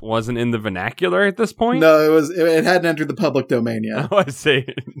fist bump wasn't in the vernacular at this point. No, it hadn't entered the public domain yet. Oh, I see.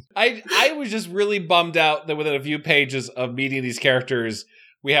 I was just really bummed out that within a few pages of meeting these characters,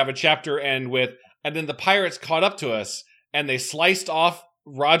 we have a chapter end with and then the pirates caught up to us, and they sliced off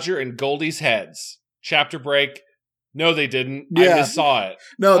Roger and Goldie's heads. Chapter break. No, they didn't. I just saw it.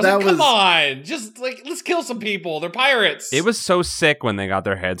 No, Come on. Just, let's kill some people. They're pirates. It was so sick when they got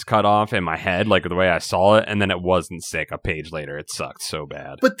their heads cut off in my head, like the way I saw it, and then it wasn't sick a page later. It sucked so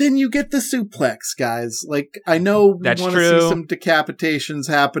bad. But then you get the suplex, guys. Like, I know we want to see some decapitations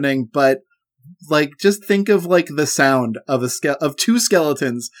happening, but just think of the sound of of two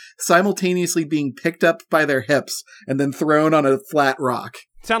skeletons simultaneously being picked up by their hips and then thrown on a flat rock.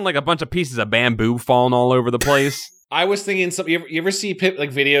 Sound like a bunch of pieces of bamboo falling all over the place. I was thinking, you ever see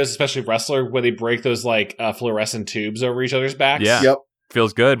videos, especially wrestler, where they break those fluorescent tubes over each other's backs? Yeah. Yep.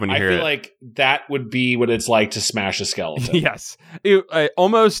 Feels good when you hear it. I feel like that would be what it's like to smash a skeleton. Yes.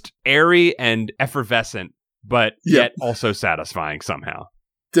 Almost airy and effervescent, but yet also satisfying somehow.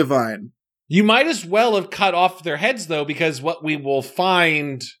 Divine. You might as well have cut off their heads, though, because what we will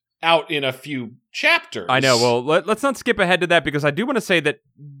find out in a few chapters. I know. Well, let's not skip ahead to that, because I do want to say that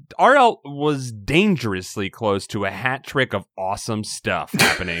RL was dangerously close to a hat trick of awesome stuff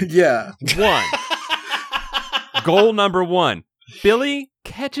happening. Yeah. Goal number 1. Billy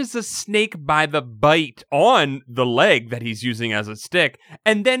catches a snake by the bite on the leg that he's using as a stick,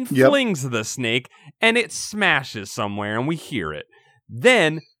 and then flings the snake, and it smashes somewhere, and we hear it.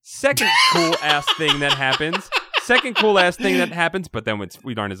 Then, second cool-ass thing that happens, but then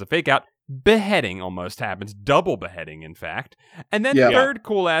we learn is a fake-out, beheading almost happens. Double beheading, in fact. And then third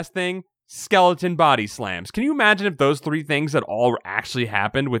cool-ass thing, skeleton body slams. Can you imagine if those 3 things had all actually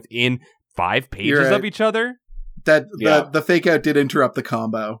happened within 5 pages of each other? The fake-out did interrupt the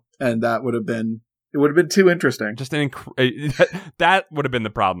combo, and that would have been... It would have been too interesting. Just that would have been the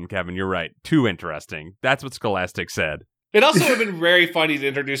problem, Kevin. You're right. Too interesting. That's what Scholastic said. It also would have been very funny to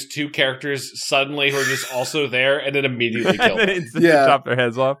introduce 2 characters suddenly who are just also there and then immediately kill them. Chop their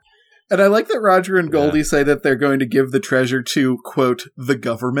heads off. And I like that Roger and Goldie say that they're going to give the treasure to, quote, the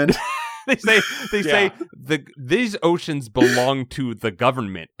government. They say these oceans belong to the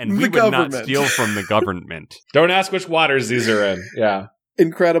government, and we would not steal from the government. Don't ask which waters these are in. Yeah.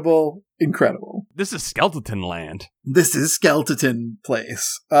 Incredible. This is Skeleton Land. This is Skeleton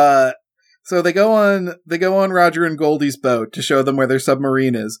Place. So they go on Roger and Goldie's boat to show them where their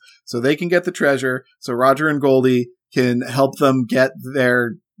submarine is, so they can get the treasure, so Roger and Goldie can help them get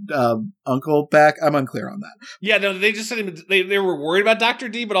their uncle back. I'm unclear on that. Yeah, no, they just said they were worried about Dr.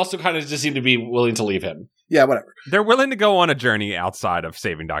 D, but also kind of just seemed to be willing to leave him. Yeah, whatever. They're willing to go on a journey outside of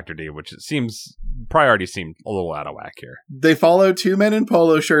saving Dr. D, which priority seemed a little out of whack here. They follow 2 men in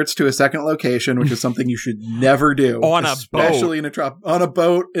polo shirts to a second location, which is something you should never do. Especially on a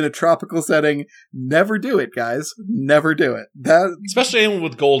boat in a tropical setting. Never do it, guys. Never do it. Especially anyone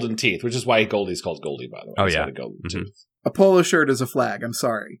with golden teeth, which is why Goldie's called Goldie, by the way. Oh, yeah. Golden tooth. A polo shirt is a flag. I'm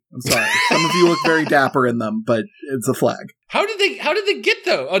sorry. Some of you look very dapper in them, but it's a flag. How did they get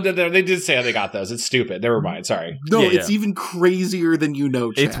those? Oh, no, they did say how they got those. It's stupid. Never mind. Sorry. No, it's even crazier than you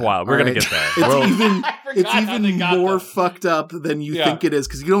know, Chad. It's wild. We're going to get there. It's even more fucked up than you think it is,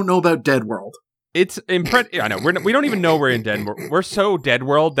 because you don't know about Dead World. It's I know. We don't even know we're in Dead World. We're so Dead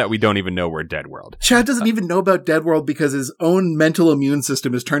World that we don't even know we're Dead World. Chad doesn't even know about Dead World because his own mental immune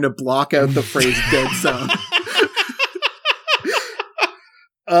system is trying to block out the phrase Dead Zone.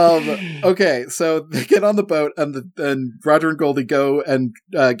 Okay, so they get on the boat, and Roger and Goldie go and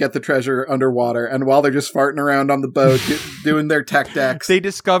get the treasure underwater. And while they're just farting around on the boat, doing their tech decks, they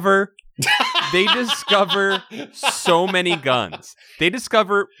discover so many guns. They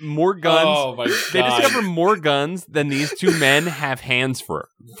discover more guns. Oh my God. They discover more guns than these 2 men have hands for.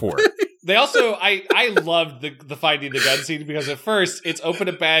 They also, I loved the finding the gun scene, because at first it's open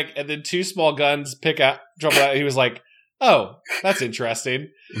a bag and then 2 small guns drop out. He was like, oh, that's interesting.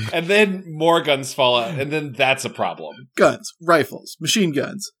 And then more guns fall out, and then that's a problem. Guns, rifles, machine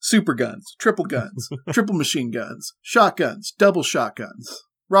guns, super guns, triple machine guns, shotguns, double shotguns,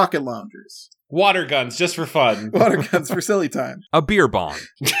 rocket launchers. Water guns, just for fun. Water guns for silly time. A beer bomb.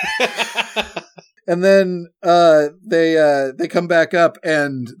 And then they come back up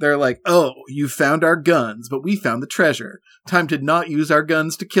and they're like, oh, you found our guns, but we found the treasure. Time to not use our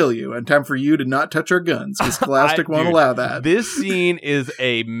guns to kill you, and time for you to not touch our guns, because Scholastic won't allow that. This scene is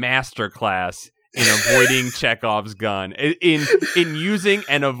a masterclass in avoiding Chekhov's gun, in using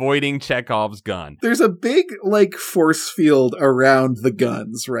and avoiding Chekhov's gun. There's a big force field around the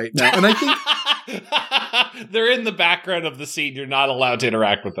guns right now, and I think They're in the background of the scene. You're not allowed to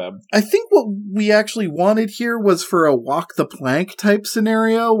interact with them. I think what we actually wanted here was for a walk the plank type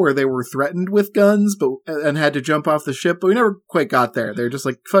scenario where they were threatened with guns and had to jump off the ship, but we never quite got there. They're just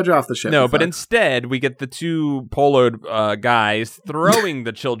like, fudge off the ship. No, but instead we get the two poloed guys throwing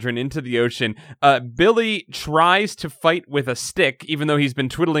the children into the ocean. Billy tries to fight with a stick, even though he's been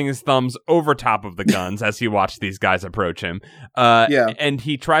twiddling his thumbs over top of the guns as he watched these guys approach him. And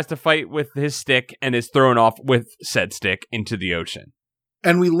he tries to fight with his stick and is thrown off with said stick into the ocean.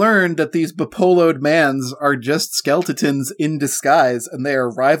 And we learned that these bepoloed mans are just skeletons in disguise, and they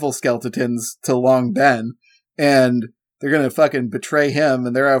are rival skeletons to Long Ben, and they're gonna fucking betray him,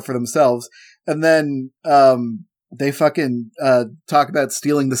 and they're out for themselves. And then they fucking talk about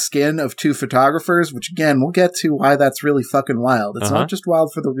stealing the skin of two photographers, which again, we'll get to why that's really fucking wild. It's not just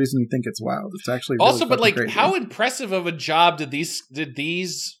wild for the reason you think it's wild. It's actually really also, but like, crazy. How impressive of a job did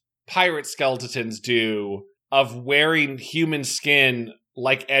these pirate skeletons do of wearing human skin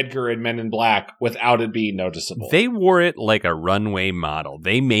like Edgar and Men in Black without it being noticeable? They wore it like a runway model.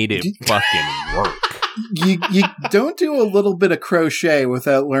 They made it fucking work. You don't do a little bit of crochet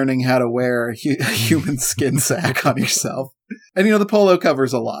without learning how to wear a human skin sack on yourself. And the polo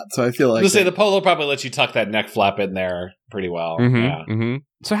covers a lot, so I feel like... the polo probably lets you tuck that neck flap in there pretty well.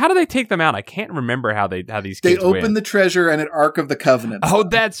 So how do they take them out? I can't remember how these kids They open the treasure and an Ark of the Covenant. Oh,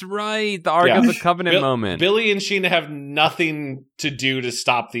 that's right. The Ark of the Covenant moment. Billy and Sheena have nothing to do to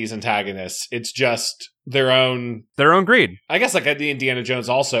stop these antagonists. It's just their own greed. I guess like the Indiana Jones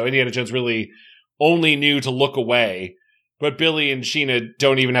also. Indiana Jones really only knew to look away. But Billy and Sheena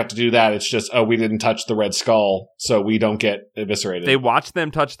don't even have to do that. It's just, we didn't touch the Red Skull, so we don't get eviscerated. They watch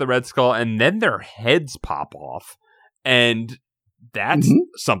them touch the Red Skull, and then their heads pop off. And that's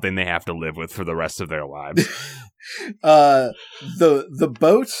something they have to live with for the rest of their lives. The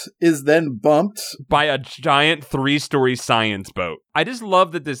boat is then bumped by a giant 3-story science boat. I just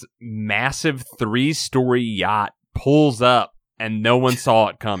love that this massive 3-story yacht pulls up and no one saw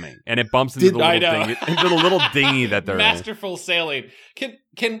it coming, and it bumps into the little dinghy that they're Masterful sailing.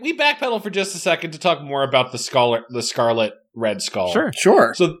 Can we backpedal for just a second to talk more about the Scarlet Red Skull?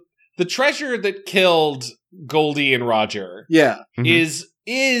 Sure. So the treasure that killed Goldie and Roger,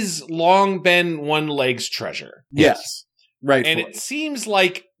 is Long Ben One Leg's treasure. Yes, right. And it seems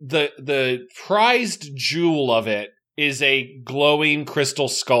like the prized jewel of it is a glowing crystal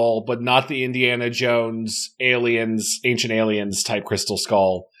skull, but not the Indiana Jones ancient aliens type crystal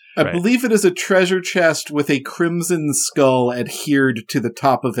skull. I believe it is a treasure chest with a crimson skull adhered to the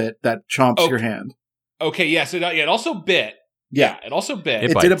top of it that chomps your hand. Okay, yeah. So it also bit. Yeah, it also bit.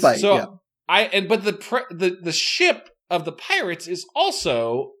 It did a bite. So but the ship of the pirates is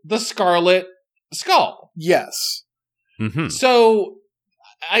also the Scarlet Skull. Yes. Mm-hmm. So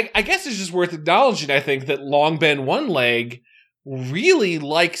I guess it's just worth acknowledging, I think, that Long Ben One Leg really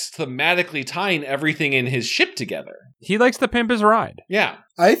likes thematically tying everything in his ship together. He likes to pimp his ride. Yeah.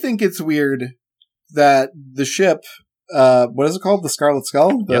 I think it's weird that the ship, what is it called? The Scarlet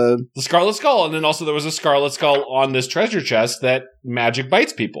Skull? The Scarlet Skull. And then also there was a Scarlet Skull on this treasure chest that magic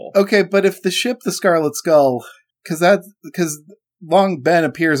bites people. Okay, but if the ship, the Scarlet Skull, because Long Ben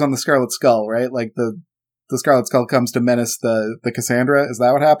appears on the Scarlet Skull, right? Like the Scarlet Skull comes to menace the Cassandra. Is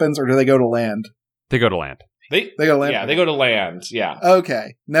that what happens? Or do they go to land? They go to land. They go to land. Yeah, they go to land. Yeah.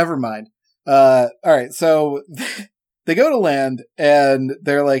 Okay, never mind. All right, so they go to land and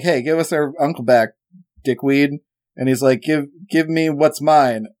they're like, "Hey, give us our uncle back, dickweed." And he's like, "Give me what's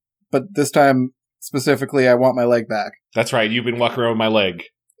mine, but this time specifically, I want my leg back." That's right. You've been walking around with my leg.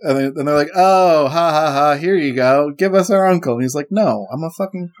 And they're like, "Oh, ha ha ha! Here you go. Give us our uncle." And he's like, "No, I'm a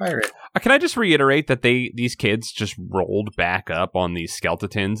fucking pirate." Can I just reiterate that these kids just rolled back up on these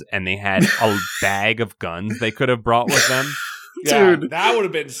skeletons and they had a bag of guns they could have brought with them? Dude, that would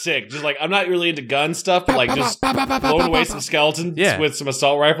have been sick. Just like, I'm not really into gun stuff, but like just blowing away some skeletons with some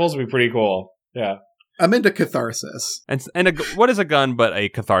assault rifles would be pretty cool. Yeah, I'm into catharsis. And what is a gun but a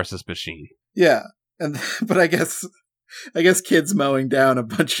catharsis machine? Yeah, but I guess kids mowing down a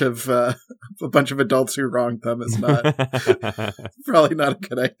bunch of adults who wronged them is not probably not a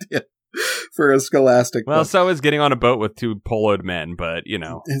good idea for a scholastic book. So is getting on a boat with two poloed men, but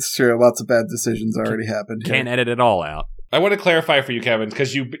it's true. Lots of bad decisions already happened. Can't edit it all out. I want to clarify for you, Kevin,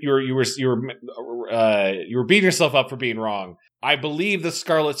 because you were beating yourself up for being wrong. I believe the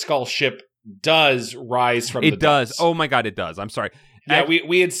Scarlet Skull ship does rise from the does. depths. Oh my god, it does. I'm sorry. Yeah,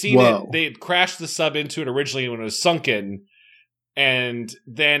 we had seen it. They had crashed the sub into it originally when it was sunken. And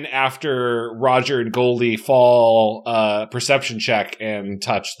then after Roger and Goldie fall perception check and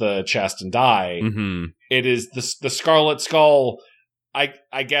touch the chest and die, it is the Scarlet Skull,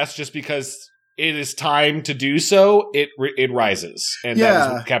 I guess just because it is time to do so, it rises. And that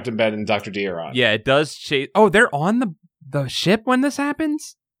is what Captain Ben and Dr. D are on. Yeah, it does chase. Oh, they're on the ship when this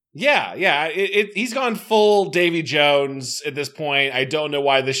happens? Yeah. He's gone full Davy Jones at this point. I don't know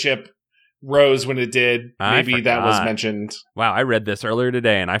why the ship rose when it did. Maybe that was mentioned. Wow, I read this earlier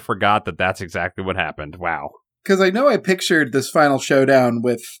today, and I forgot that that's exactly what happened. Wow. Because I know I pictured this final showdown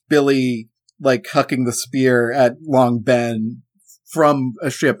with Billy, like, hucking the spear at Long Ben from a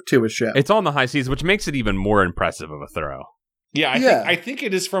ship to a ship. It's on the high seas, which makes it even more impressive of a throw. Yeah, I think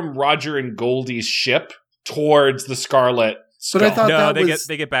it is from Roger and Goldie's ship towards the Scarlet Skull. But I thought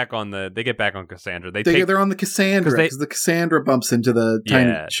they get back on Cassandra. They're on the Cassandra because the Cassandra bumps into the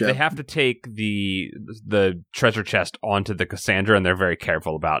tiny ship. They have to take the treasure chest onto the Cassandra, and they're very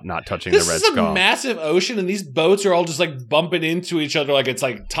careful about not touching the Red Skull. This is a massive ocean, and these boats are all just like bumping into each other like it's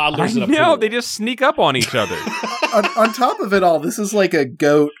like toddlers in a pool. No, they just sneak up on each other. on top of it all, this is like a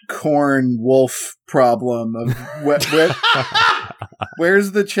goat, corn, wolf problem of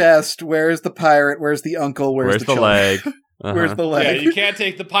where's the chest, where's the pirate, where's the uncle, where's the leg. Where's the leg? Yeah, you can't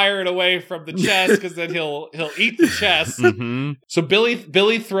take the pirate away from the chest because then he'll eat the chest. Mm-hmm. So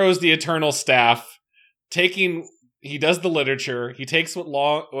Billy throws the Eternal Staff, he does the literature. He takes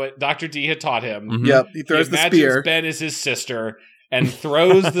what Dr. D had taught him. Mm-hmm. Yep, he throws the spear. Ben is his sister and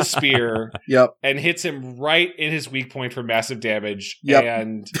throws the spear. Yep, and hits him right in his weak point for massive damage. Yep.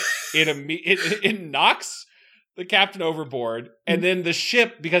 And it knocks the captain overboard, and then the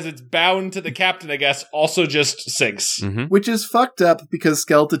ship, because it's bound to the captain, I guess, also just sinks. Mm-hmm. Which is fucked up because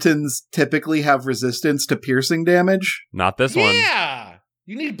skeletons typically have resistance to piercing damage. Not this one. Yeah!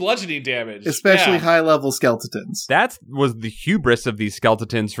 You need bludgeoning damage. Especially high-level skeletons. That was the hubris of these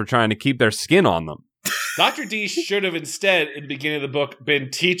skeletons for trying to keep their skin on them. Dr. D should have instead, in the beginning of the book, been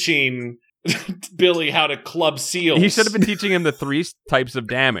teaching Billy how to club seals. He should have been teaching him the 3 types of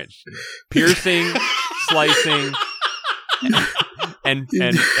damage. Piercing, slicing, and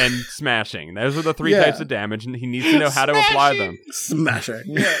smashing. Those are the 3 types of damage, and he needs to know how to apply them. Smashing.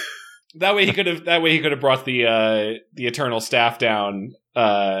 Yeah. That way he could have brought the Eternal Staff down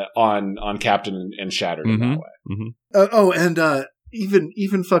on Captain and shattered him that way. Mm-hmm.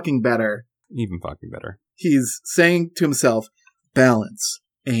 Even fucking better. Even fucking better. He's saying to himself, balance,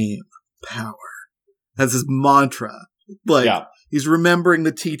 aim, power. That's his mantra. He's remembering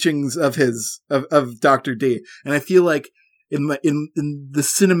the teachings of of Dr. D. And I feel like in the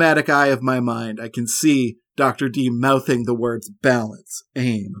cinematic eye of my mind, I can see Dr. D mouthing the words balance,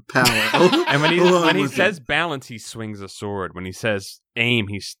 aim, power. And when he says balance, he swings a sword. When he says aim,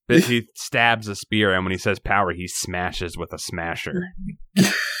 he stabs a spear. And when he says power, he smashes with a smasher.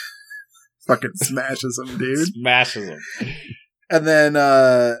 Fucking smashes him, dude. Smashes him. And then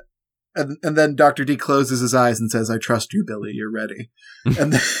and then Dr. D closes his eyes and says, I trust you, Billy, you're ready.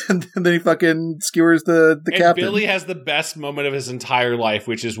 and then he fucking skewers the captain. Billy has the best moment of his entire life,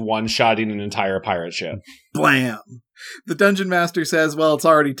 which is one-shotting an entire pirate ship. Blam! The dungeon master says, well, it's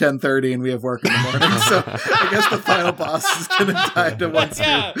already 10:30 and we have work in the morning, so I guess the final boss is going to die to one swoop.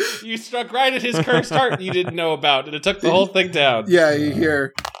 Yeah, you struck right at his cursed heart you didn't know about, and it took the whole thing down. Yeah, you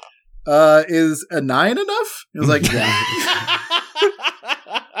hear, is a 9 enough? It was like, yeah.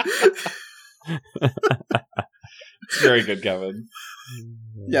 It's very good, Kevin.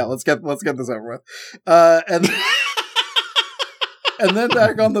 Yeah, let's get this over with. And then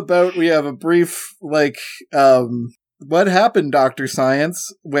back on the boat, we have a brief, what happened, Dr.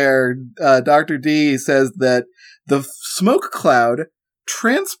 Science, where Dr. D says that the smoke cloud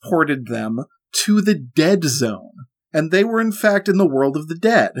transported them to the dead zone. And they were, in fact, in the world of the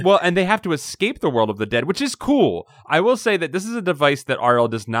dead. Well, and they have to escape the world of the dead, which is cool. I will say that this is a device that RL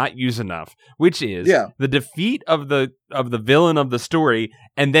does not use enough, which is the defeat of the villain of the story,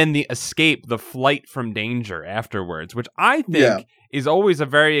 and then the escape, the flight from danger afterwards, which I think is always a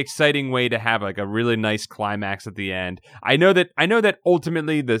very exciting way to have like a really nice climax at the end. I know that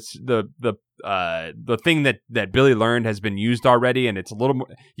ultimately the thing that Billy learned has been used already, and it's a little more.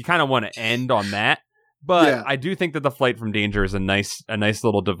 You kind of want to end on that. But I do think that the flight from danger is a nice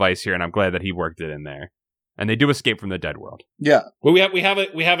little device here, and I'm glad that he worked it in there. And they do escape from the dead world. Yeah. Well, we have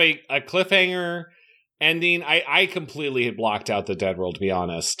a cliffhanger ending. I completely had blocked out the dead world, to be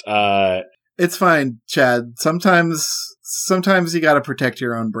honest. It's fine, Chad. Sometimes you got to protect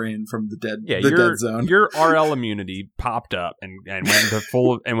your own brain from the dead. Yeah, dead zone. Your RL immunity popped up and went into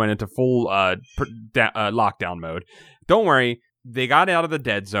full lockdown mode. Don't worry. They got out of the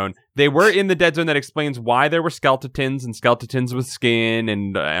dead zone. They were in the dead zone. That explains why there were skeletons and skeletons with skin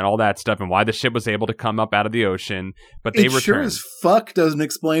and all that stuff, and why the ship was able to come up out of the ocean. But they returned. Sure as fuck doesn't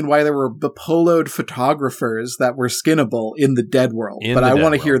explain why there were bepoloed photographers that were skinnable in the dead world. But I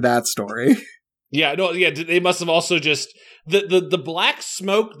want to hear that story. Yeah, no, yeah, they must have also just the black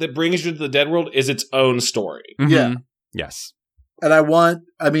smoke that brings you to the dead world is its own story. Mhm. Yeah. Yes. And I want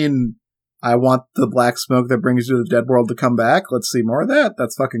the black smoke that brings you to the dead world to come back. Let's see more of that.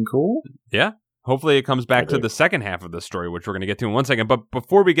 That's fucking cool. Yeah. Hopefully it comes back to Okay. the second half of the story, which we're going to get to in 1 second. But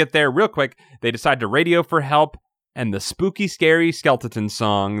before we get there, real quick, they decide to radio for help, and the spooky, scary skeleton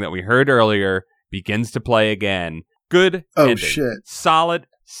song that we heard earlier begins to play again. Good Oh, ending. shit.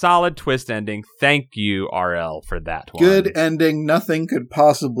 Solid twist ending. Thank you, RL, for that one. Good ending. Nothing could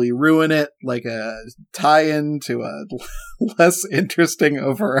possibly ruin it, like a tie-in to a less interesting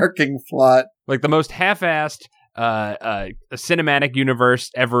overarching plot. Like the most half-assed a cinematic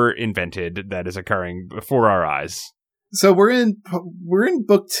universe ever invented that is occurring before our eyes. So we're in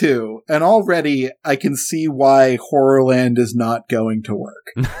book 2, and already I can see why Horrorland is not going to work.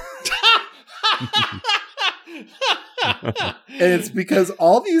 And it's because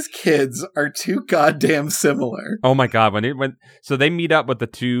all these kids are too goddamn similar. Oh my god, so they meet up with the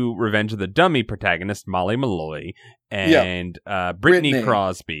two Revenge of the Dummy protagonists, Molly Malloy and Brittany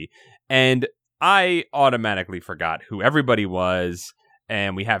Crosby. And I automatically forgot who everybody was,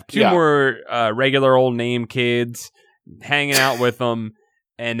 and we have two more regular old name kids hanging out with them,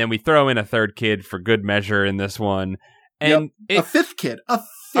 and then we throw in a third kid for good measure in this one. And a fifth kid.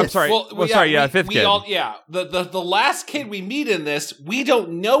 I'm sorry. A fifth kid. The last kid we meet in this, we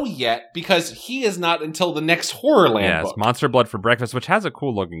don't know yet because he is not until the next Horrorland book. Monster Blood for Breakfast, which has a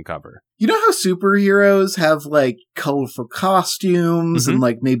cool looking cover. You know how superheroes have like colorful costumes and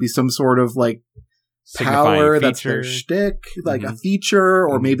like maybe some sort of like power that's their shtick, like a feature,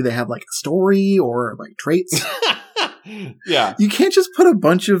 or maybe they have like a story or like traits. Yeah. You can't just put a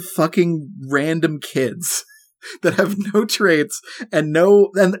bunch of fucking random kids that have no traits and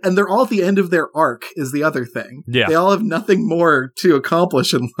they're all at the end of their arc is the other thing. Yeah. They all have nothing more to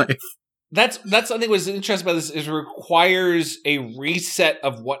accomplish in life. That's I think what's interesting about this is it requires a reset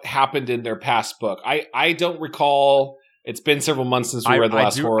of what happened in their past book. I don't recall. It's been several months since we read the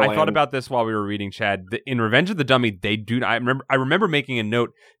last Horrorland. I thought about this while we were reading, Chad. In Revenge of the Dummy, they do. I remember making a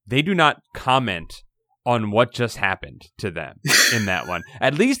note. They do not comment on what just happened to them in that one.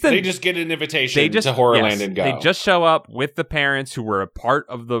 At least they just get an invitation to Horrorland and go. They just show up with the parents who were a part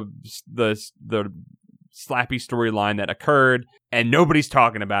of the Slappy storyline that occurred, and nobody's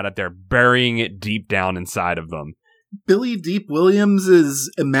talking about it. They're burying it deep down inside of them. Billy Deep Williams'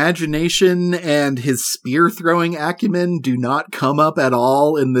 imagination and his spear-throwing acumen do not come up at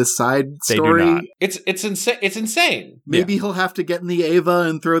all in this side story. They do not. It's insane. It's insane. Maybe he'll have to get in the Ava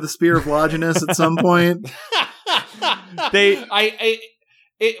and throw the Spear of Longinus at some point. But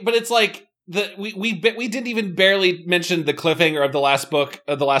it's like we didn't even barely mention the cliffhanger of the last book.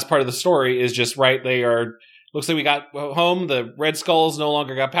 The last part of the story is just right. Looks like we got home. The Red Skulls no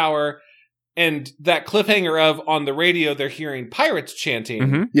longer got power. And that cliffhanger of on the radio, they're hearing pirates chanting.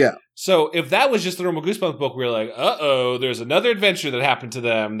 Mm-hmm. Yeah. So if that was just the normal Goosebumps book, we were like, uh-oh, there's another adventure that happened to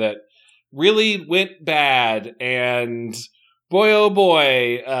them that really went bad. And boy, oh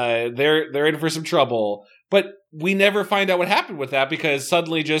boy, they're in for some trouble. But we never find out what happened with that because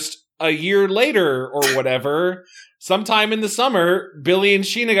suddenly just a year later or whatever, sometime in the summer, Billy and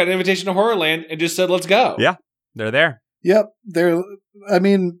Sheena got an invitation to Horrorland and just said, let's go. Yeah, they're there. Yep.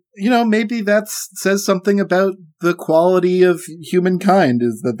 Maybe that says something about the quality of humankind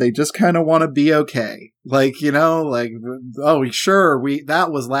is that they just kind of want to be okay. That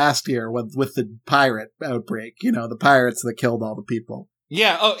was last year with the pirate outbreak, the pirates that killed all the people.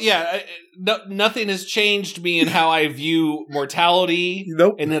 Yeah. Oh, yeah. Nothing has changed me in how I view mortality.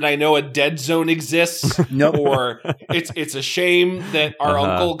 Nope. And that I know a dead zone exists. Nope. Or it's a shame that our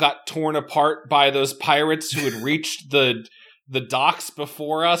uncle got torn apart by those pirates who had reached the docks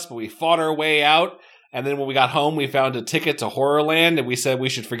before us, but we fought our way out. And then when we got home, we found a ticket to Horrorland, and we said we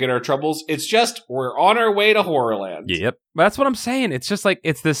should forget our troubles. It's just we're on our way to Horrorland. Yep. That's what I'm saying. It's just like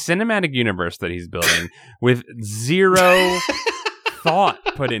it's the cinematic universe that he's building with zero thought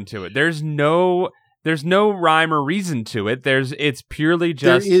put into it. There's no rhyme or reason to it. It's purely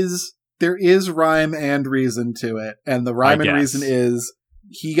just there is rhyme and reason to it, and the rhyme and reason is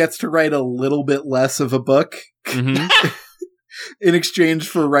he gets to write a little bit less of a book in exchange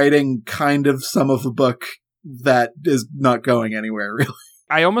for writing kind of some of a book that is not going anywhere really.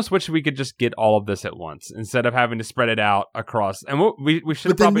 I almost wish we could just get all of this at once instead of having to spread it out across. And we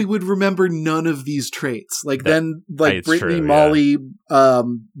should. But then we would remember none of these traits. Brittany, true, Molly,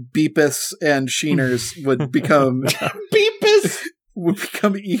 Beepus, and Sheeners would become Beepus would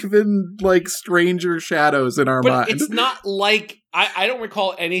become even like stranger shadows in our mind. But it's not like I don't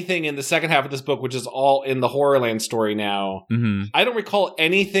recall anything in the second half of this book, which is all in the Horrorland story now. Mm-hmm. I don't recall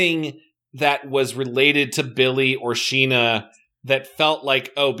anything that was related to Billy or Sheena that felt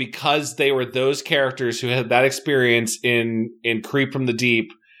like, oh, because they were those characters who had that experience in Creep from the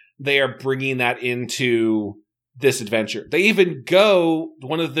Deep, they are bringing that into this adventure. They even go,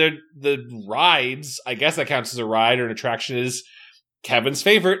 one of the rides, I guess that counts as a ride or an attraction, is Kevin's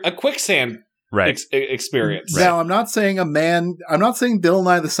favorite, a quicksand experience. Now, I'm not saying Bill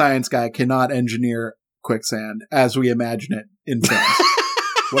Nye the Science Guy cannot engineer quicksand as we imagine it in films.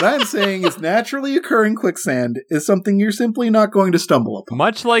 What I'm saying is naturally occurring quicksand is something you're simply not going to stumble upon.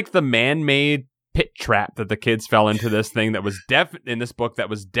 Much like the man-made pit trap that the kids fell into this thing that was in this book that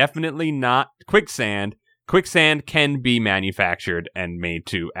was definitely not quicksand. Quicksand can be manufactured and made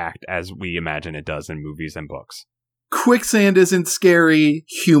to act as we imagine it does in movies and books. Quicksand isn't scary.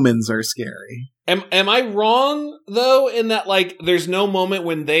 Humans are scary. Am I wrong, though, in that, like, there's no moment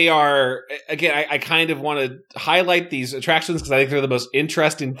when they are... Again, I kind of want to highlight these attractions because I think they're the most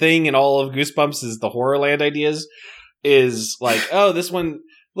interesting thing in all of Goosebumps is the Horrorland ideas. Is like, oh, this one...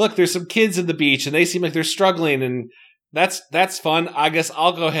 Look, there's some kids at the beach and they seem like they're struggling and that's fun. I guess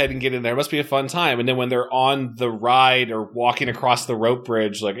I'll go ahead and get in there. It must be a fun time. And then when they're on the ride or walking across the rope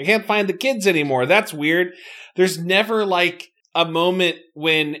bridge, like, I can't find the kids anymore. That's weird. There's never like a moment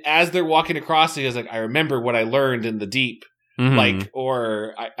when as they're walking across it, he's like, I remember what I learned in the deep. Mm-hmm. Like,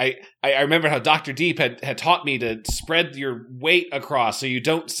 or I remember how Dr. Deep had taught me to spread your weight across so you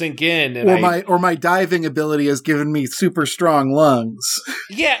don't sink in. And or my diving ability has given me super strong lungs.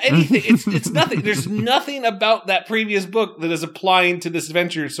 Yeah, anything. It's nothing. There's nothing about that previous book that is applying to this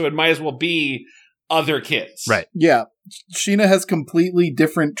adventure, so it might as well be other kids. Right. Yeah. Sheena has completely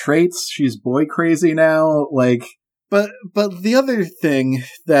different traits. She's boy crazy now. Like, but the other thing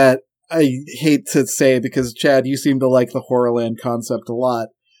that I hate to say, because Chad, you seem to like the Horrorland concept a lot.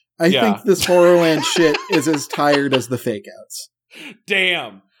 I think this Horrorland shit is as tired as the fake outs.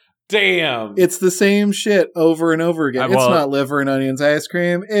 Damn. It's the same shit over and over again. It's not liver and onions ice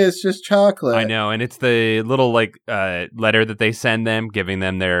cream. It's just chocolate. I know. And it's the little letter that they send them, giving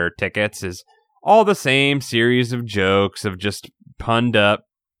them their tickets is all the same series of jokes of just punned up,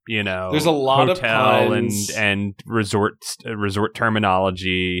 there's a lot of puns and resort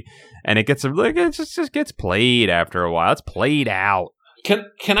terminology, and it gets it just gets played after a while. It's played out.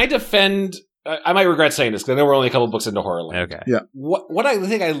 Can I defend? I might regret saying this because I know we're only a couple books into Horrorland. Okay. Yeah. What I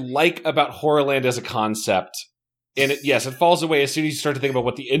think I like about Horrorland as a concept, and it falls away as soon as you start to think about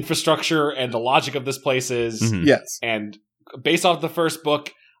what the infrastructure and the logic of this place is. Mm-hmm. Yes. And based off the first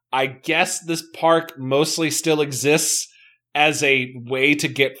book, I guess this park mostly still exists as a way to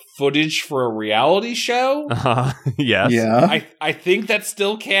get footage for a reality show. Yes. Yeah. I think that's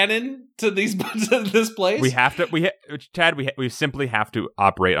still canon to this place. We simply have to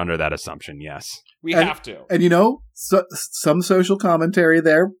operate under that assumption. Yes. We have to. And some social commentary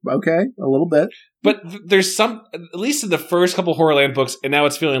there. Okay. A little bit. But there's some, at least in the first couple Horrorland books, and now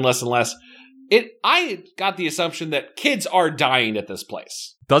it's feeling less and less. I got the assumption that kids are dying at this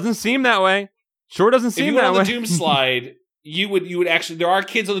place. Doesn't seem that way. Sure doesn't seem that way. If you went on the Doom slide, you would actually, there are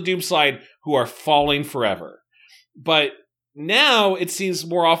kids on the Doom slide who are falling forever. But now it seems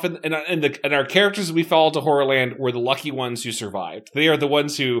more often, and our characters we follow to Horrorland were the lucky ones who survived. They are the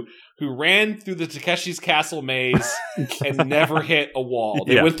ones who ran through the Takeshi's Castle maze and never hit a wall.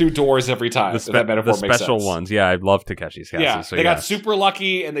 They went through doors every time. That metaphor makes sense. The special ones. Yeah, I love Takeshi's Castle. Yeah, they got super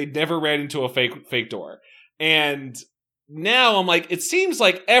lucky and they never ran into a fake door. And now I'm like, it seems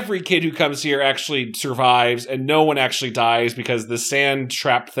like every kid who comes here actually survives and no one actually dies because the sand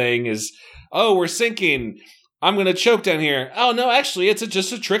trap thing is, oh, we're sinking. I'm going to choke down here. Oh, no, actually, it's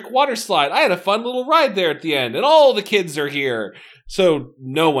just a trick water slide. I had a fun little ride there at the end and all the kids are here. So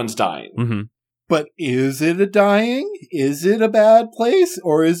no one's dying. Mm-hmm. But is it a dying? Is it a bad place?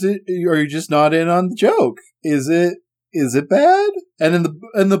 Or are you just not in on the joke? Is it bad? And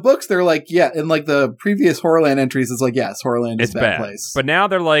in the books, they're like, yeah. In like the previous Horrorland entries, it's like, yes, Horrorland is a bad place. But now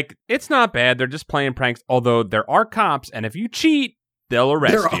they're like, it's not bad. They're just playing pranks. Although there are cops, and if you cheat, they'll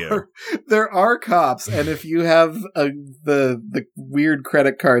arrest you. There are cops, and if you have the weird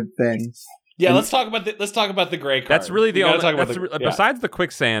credit card thing. Yeah, let's talk about the gray card. That's really the only. Besides the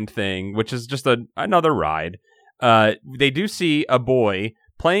quicksand thing, which is just another ride. They do see a boy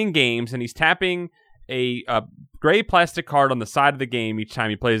playing games, and he's tapping a gray plastic card on the side of the game each time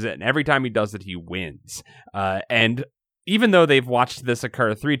he plays it, and every time he does it, he wins. And even though they've watched this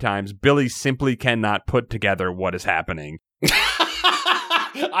occur 3 times, Billy simply cannot put together what is happening.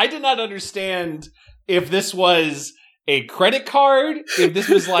 I did not understand if this was a credit card, if this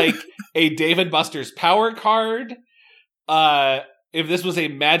was like a Dave & Buster's power card. if this was a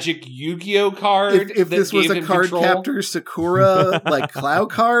magic Yu-Gi-Oh card. If that this was gave a him card control. captor Sakura like Clow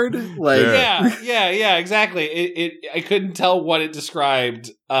card, like Yeah, exactly. I couldn't tell what it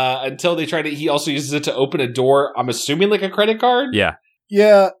described until they tried it. He also uses it to open a door. I'm assuming like a credit card. Yeah.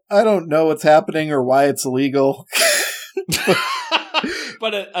 yeah, I don't know what's happening or why it's illegal.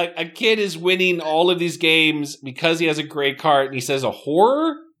 But a kid is winning all of these games because he has a great card, and he says a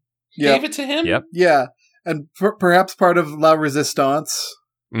horror Yeah, gave it to him. Yep. yeah, and perhaps part of La Resistance.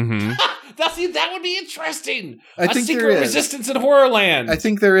 Mm-hmm. That would be interesting. I A think there secret is. resistance in Horrorland. I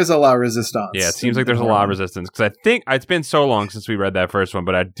think there is a La Resistance. Yeah, it seems like there's a lot of resistance because I think it's been so long since we read that first one,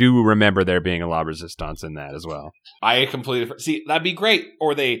 but I do remember there being a lot of resistance in that as well. I completely see that'd be great.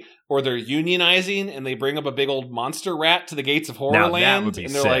 Or they're unionizing and they bring up a big old monster rat to the gates of Horrorland, Now that would be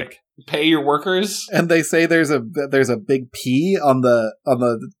and they're sick. like, "Pay your workers." And they say there's a big P on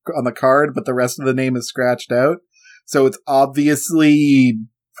the card, but the rest of the name is scratched out, so it's obviously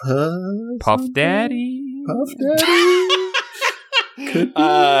Puff Daddy. Puff Daddy. Could be.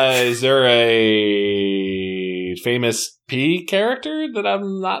 Is there a famous P character that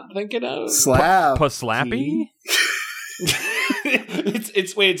I'm not thinking of? Slap. Puslappy?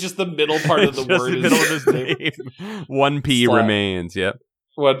 It's just the middle part of the It's just word the is middle of his name. One P Slap. remains. Yep.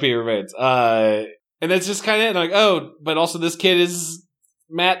 What P remains. And it's just kind of like, oh, but also this kid is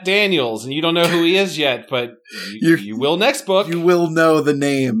Matt Daniels, and you don't know who he is yet, but you will next book. You will know the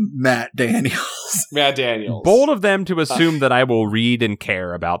name Matt Daniels. Matt Daniels. Bold of them to assume that I will read and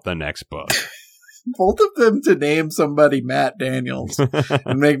care about the next book. Both of them to name somebody Matt Daniels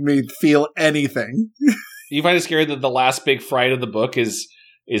and make me feel anything. You find it scary that the last big fright of the book is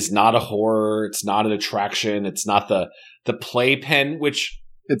not a horror. It's not an attraction. It's not the playpen, which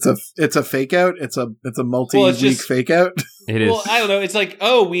It's a fake out. It's a multi-week just- fake out. It is. well, I don't know. It's like,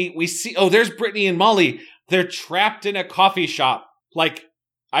 oh, we see. Oh, there's Brittany and Molly. They're trapped in a coffee shop. Like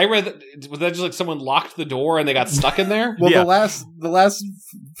I read that. Was that just like someone locked the door and they got stuck in there? Well, Yeah. the last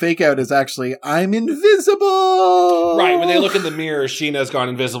fake out is actually I'm invisible. Right. When they look in the mirror, Sheena's gone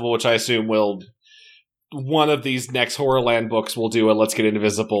invisible, which I assume will. One of these next Horrorland books will do a Let's Get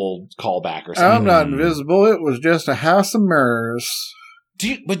Invisible callback or something. I'm not invisible. It was just a house of mirrors. Do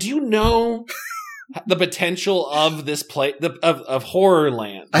you know the potential of this play of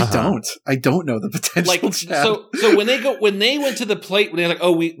Horrorland? I don't know the potential. Like Chad. so when they went to the plate, when they're like,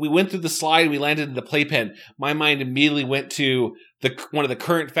 oh, we went through the slide and we landed in the playpen, my mind immediately went to one of the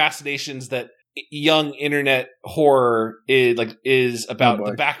current fascinations that young internet horror is about Oh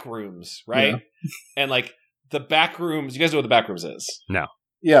boy. the back rooms, right? And like the back rooms, you guys know what the back rooms is?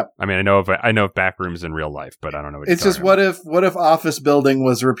 Yeah, I mean, I know of Backrooms in real life, but I don't know what it's you're just talking what if Office Building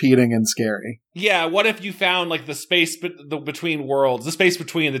was repeating and scary? Yeah, what if you found like the space between worlds, the space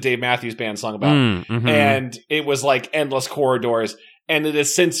between the Dave Matthews Band song about, Mhm. and it was like endless corridors, and it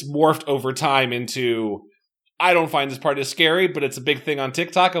has since morphed over time into, I don't find this part as scary, but it's a big thing on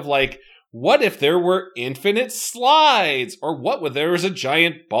TikTok of like, what if there were infinite slides, or what if there was a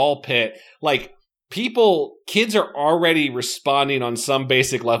giant ball pit? Like kids are already responding on some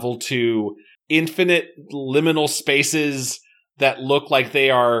basic level to infinite liminal spaces that look like they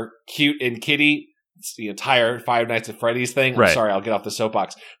are cute and kitty. It's the entire Five Nights at Freddy's thing. I'm Right. sorry, I'll get off the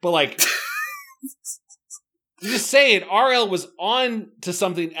soapbox. But like, just saying, RL was on to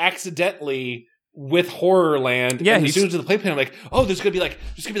something accidentally with Horrorland. Yeah, and as he's- soon as the playpen, I'm like, oh, there's gonna be like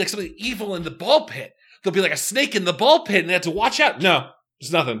something evil in the ball pit. There'll be like a snake in the ball pit, and they have to watch out. No,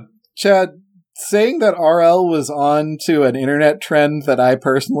 there's nothing. Chad, saying that RL was on to an internet trend that I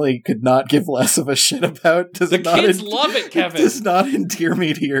personally could not give less of a shit about does The not kids love it, Kevin. does not endear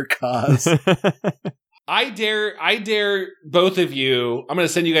me to your cause. I dare both of you. I'm going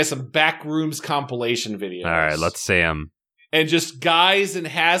to send you guys some Backrooms compilation videos. All right, let's say And just guys in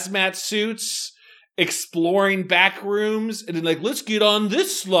hazmat suits exploring back rooms, and then like, let's get on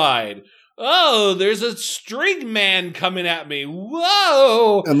this slide. Oh, there's a string man coming at me.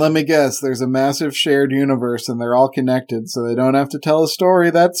 Whoa! And let me guess, there's a massive shared universe and they're all connected, so they don't have to tell a story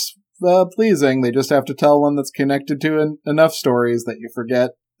that's pleasing. They just have to tell one that's connected to enough stories that you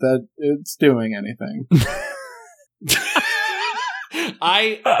forget that it's doing anything.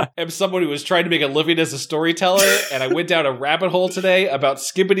 I am someone who was trying to make a living as a storyteller, and I went down a rabbit hole today about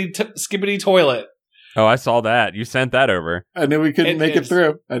Skibbity Toilet. Oh, I saw that. You sent that over. I knew we couldn't It- make it it was-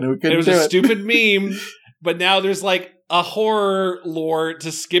 through. I knew we It couldn't was do a it. stupid meme, but now there's like a horror lore to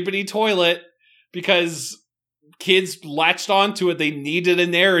Skibbity Toilet because kids latched onto it. They needed a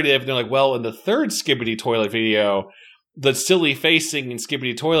narrative. And they're like, well, in the third Skibbity Toilet video, the silly face singing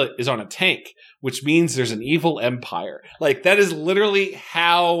Skibbity Toilet is on a tank, which means there's an evil empire. Like, that is literally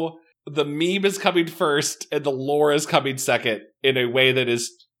how the meme is coming first and the lore is coming second in a way that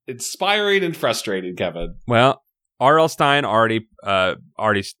is inspiring and frustrating, Kevin. Well, R.L. Stein already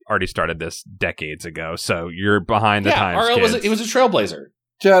started this decades ago, so you're behind the times. R.L. kids. was a trailblazer.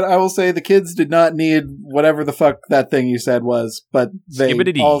 Chad, I will say the kids did not need whatever the fuck that thing you said was, but they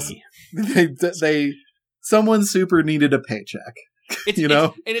Skibbity-dee. also they someone super needed a paycheck.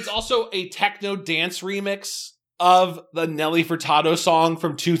 It's also a techno dance remix of the Nelly Furtado song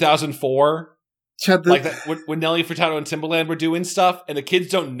from 2004. Chad, Like that when Nelly Furtado and Timbaland were doing stuff, and the kids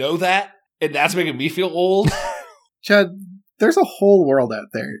don't know that, and that's making me feel old. Chad, there's a whole world out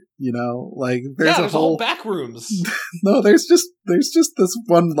there, like there's a whole back rooms. No, there's just this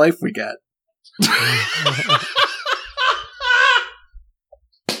one life we get.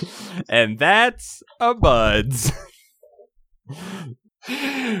 And that's a buds.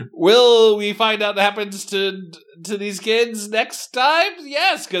 Will we find out what happens to these kids next time?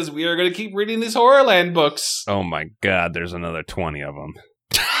 Yes, because we are going to keep reading these Horrorland books. Oh my god, there's another 20 of them.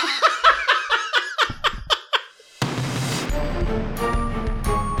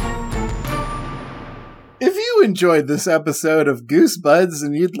 If you enjoyed this episode of Goosebuds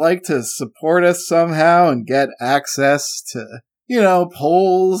and you'd like to support us somehow and get access to,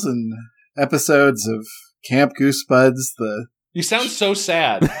 polls and episodes of Camp Goosebuds, You sound so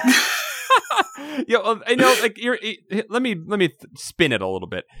sad. Let me spin it a little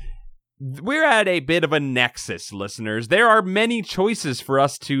bit. We're at a bit of a nexus, listeners. There are many choices for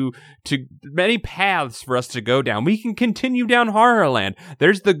us to many paths for us to go down. We can continue down Horrorland.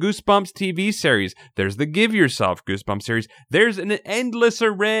 There's the Goosebumps TV series. There's the Give Yourself Goosebumps series. There's an endless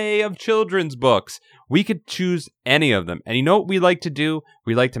array of children's books. We could choose any of them. And you know what we like to do?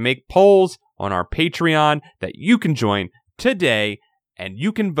 We like to make polls on our Patreon that you can join today, and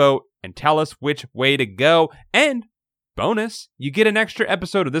you can vote and tell us which way to go. And bonus, you get an extra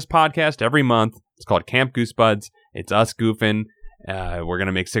episode of this podcast every month. It's called Camp Goosebuds. It's us goofing. We're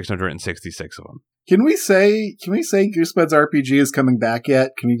gonna make 666 of them. Can we say Goosebuds RPG is coming back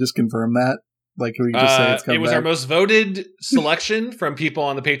yet? Can we just confirm that? Like, can we just say it's coming back? It was our most voted selection from people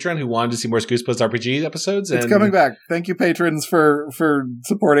on the Patreon who wanted to see more Goosebuds RPG episodes. It's coming back. Thank you, patrons, for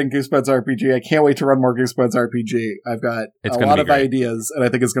supporting Goosebuds RPG. I can't wait to run more Goosebuds RPG. I've got a lot of ideas, and I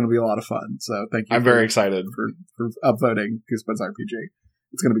think it's going to be a lot of fun. So thank you. I'm very excited for upvoting Goosebuds RPG.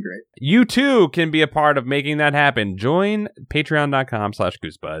 It's going to be great. You too can be a part of making that happen. Join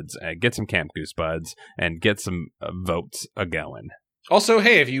patreon.com/goosebuds and get some Camp Goosebuds and get some votes a-going. Also,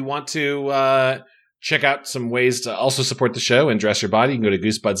 hey, if you want to check out some ways to also support the show and dress your body, you can go to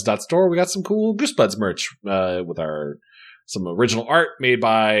goosebuds.store. We got some cool Goosebuds merch with some original art made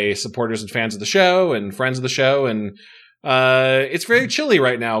by supporters and fans of the show and friends of the show. And it's very chilly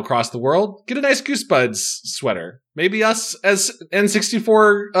right now across the world. Get a nice Goosebuds sweater. Maybe us as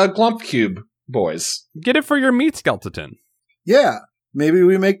N64 Glump Cube boys. Get it for your meat skeleton. Yeah. Maybe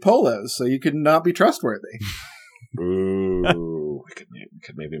we make polos so you can not be trustworthy. Ooh. We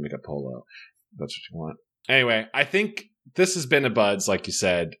could maybe make a polo. That's what you want. Anyway, I think this has been a buds, like you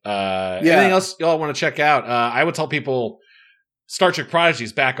said. Anything else y'all want to check out? I would tell people Star Trek Prodigy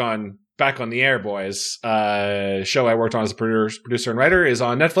is back on the air, boys. Show I worked on as a producer and writer is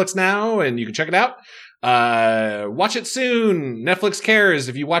on Netflix now, and you can check it out. Watch it soon. Netflix cares.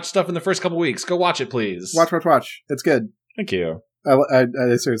 If you watch stuff in the first couple weeks, go watch it, please. Watch. It's good. Thank you. I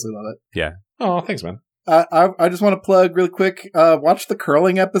seriously love it. Yeah. Oh, thanks, man. I just want to plug really quick. Watch the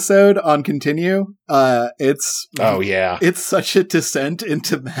curling episode on Continue. It's such a descent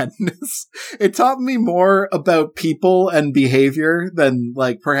into madness. It taught me more about people and behavior than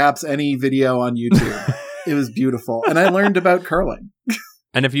perhaps any video on YouTube. It was beautiful, and I learned about curling.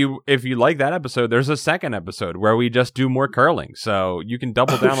 And if you like that episode, there's a second episode where we just do more curling, so you can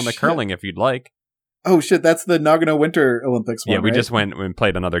double down on the curling if you'd like. Oh shit, that's the Nagano Winter Olympics one. Yeah, we right? just went and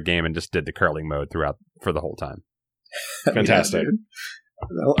played another game and just did the curling mode for the whole time. Fantastic.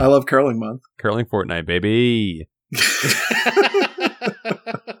 Yeah, I love curling month. Curling Fortnite, baby.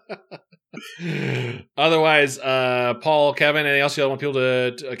 Otherwise, Paul, Kevin, anything else you want people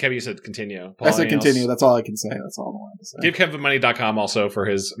to Kevin, you said Continue. Paul, I said Continue. That's all I can say. That's all I wanted to say. Give KevinMoney.com also for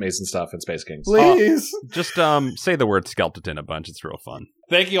his amazing stuff in Space Kings. Please. Just say the word skeleton a bunch. It's real fun.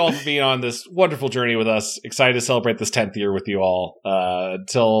 Thank you all for being on this wonderful journey with us. Excited to celebrate this 10th year with you all.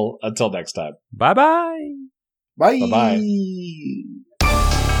 Until next time. Bye-bye. Bye. Bye-bye.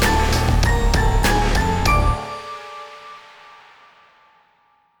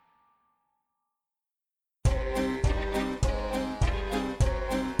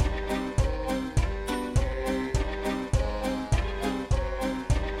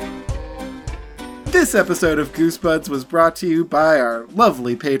 This episode of Goosebuds was brought to you by our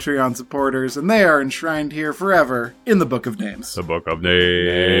lovely Patreon supporters, and they are enshrined here forever in the Book of Names. The Book of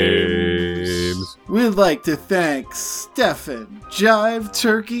Names. We'd like to thank Stefan Jive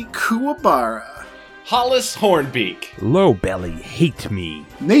Turkey Kuwabara, Hollis Hornbeak, Low Belly Hate Me.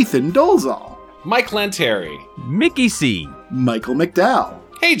 Nathan Dolezal, Mike Lanteri, Mickey C. Michael McDowell,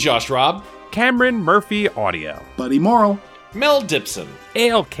 Hey Josh Robb, Cameron Murphy Audio. Buddy Morrill, Mel Dipson,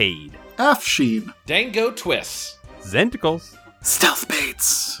 Ailcade. Afsheen, Dango Twists, Zenticles. Stealth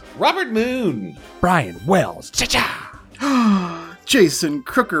Bates, Robert Moon, Brian Wells. Cha-cha. Jason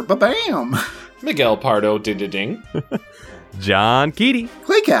Crooker Babam, Miguel Pardo Ding, John Keaty.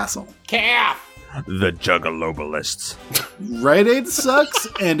 Clay Castle, Calf, The Juggalobalists. Rite Aid sucks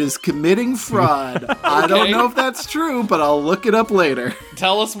and is committing fraud. I don't know if that's true, but I'll look it up later.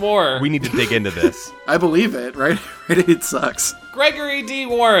 Tell us more. We need to dig into this. I believe it, right? Rite Aid sucks. Gregory D.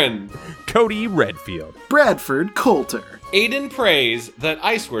 Warren, Cody Redfield. Bradford Coulter, Aiden prays that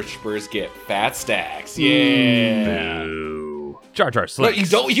ice worshippers get fat stacks. Yeah. Boo. Jar Jar But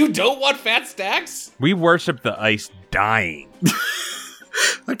Slicks. you don't want fat stacks? We worship the ice dying.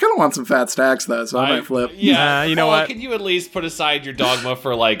 I kind of want some fat stacks, though, so I might flip. Yeah, you know Paul, what? Can you at least put aside your dogma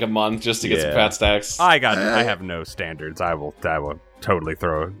for like a month just to get some Yeah. fat stacks? I have no standards. I will totally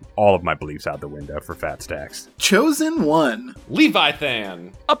throw all of my beliefs out the window for fat stacks. Chosen One,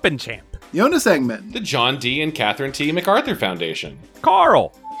 Leviathan, Up and Champ. Jonas Engman, the John D. and Catherine T. MacArthur Foundation.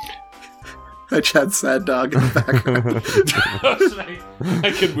 Carl. I Chad Sad Dog in the background.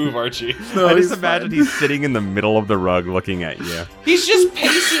 I can move Archie. No, I just he's imagine fine. he's sitting in the middle of the rug looking at you. He's just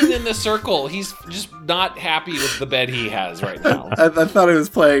pacing in the circle. He's just not happy with the bed he has right now. I thought I was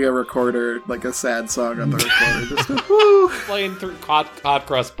playing a recorder, like a sad song on the recorder. Just woo. Playing through hot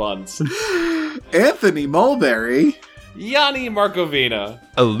crust buns. Anthony Mulberry, Yanni Markovina,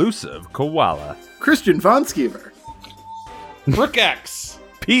 Elusive Koala. Christian Von Skeever, Brooke X,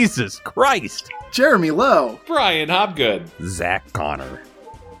 Jesus Christ. Jeremy Lowe, Brian Hobgood, Zach Connor.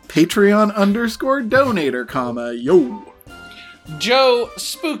 Patreon _donator, comma, yo. Joe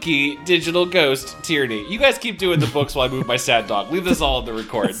Spooky Digital Ghost Tierney. You guys keep doing the books while I move my sad dog. Leave this all in the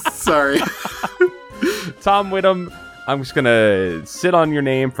record. Sorry. Tom Whittam. I'm just gonna sit on your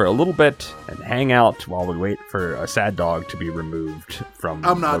name for a little bit and hang out while we wait for a sad dog to be removed from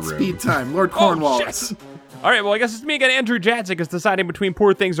I'm not the room. speed time. Lord Oh, Cornwallis. shit. All right, well, I guess it's me again. Andrew Jadzik is deciding between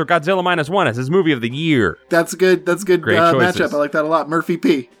Poor Things or Godzilla -1 as his movie of the year. That's good. That's a good Great choices. matchup. I like that a lot. Murphy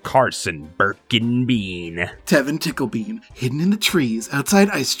P. Carson Birkenbean. Tevin Ticklebean, hidden in the trees outside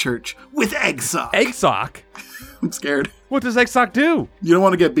Ice Church with egg sock. Egg Sock? I'm scared. What does Egg Sock do? You don't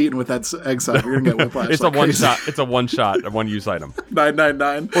want to get beaten with that egg sock. You're gonna get whiplash. It's like a one crazy. shot. It's a one shot, a one use item.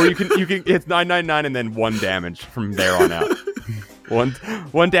 999. Or you can it's 999 and then 1 damage from there on out.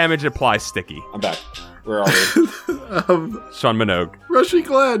 one damage applies sticky. I'm back. Where are we? Sean Minogue. Rushy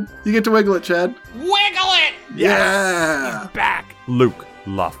Glenn. You get to wiggle it, Chad. Wiggle it! Yeah. Back. Luke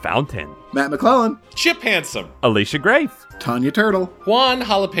LaFountain. Matt McClellan. Chip Handsome, Alicia Grafe. Tanya Turtle. Juan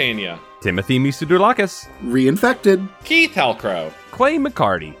Jalapena, Timothy Misudulakis. Reinfected. Keith Halcrow, Clay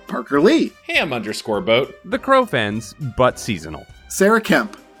McCarty. Parker Lee. Ham_boat, The Crow Fans, but seasonal. Sarah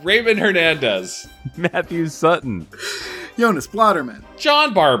Kemp. Raymond Hernandez, Matthew Sutton. Jonas Blotterman.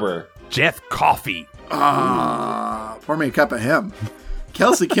 John Barber, Jeff Coffey. Pour me a cup of him.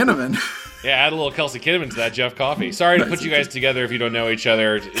 Kelsey Kinnaman. Yeah, add a little Kelsey Kinnaman to that Jeff Coffey. Sorry to put you guys together if you don't know each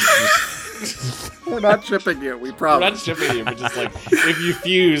other. It's just, We're not shipping you, we I'm promise. not shipping you, but just like if you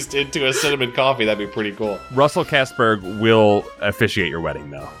fused into a cinnamon coffee, that'd be pretty cool. Russell Kasberg will officiate your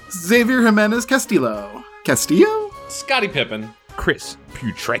wedding, though. Xavier Jimenez Castillo. Castillo? Scottie Pippen, Chris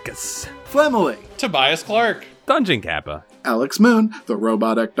Putrekas. Flemily. Tobias Clark, Dungeon Kappa. Alex Moon. The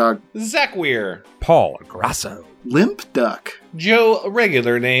Robotic Dog. Zach Weir, Paul Grasso. Limp Duck. Joe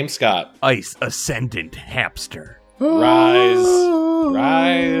Regular Name Scott, Ice Ascendant Hamster. Rise.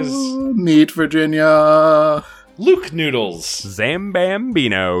 Meet Virginia. Luke Noodles,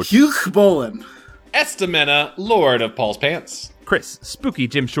 Zambambino. Hugh Bolin. Estamena, Lord of Paul's Pants. Chris Spooky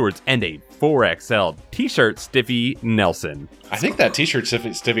Jim Shorts and a 4XL t-shirt Stiffy Nelson. I think that t-shirt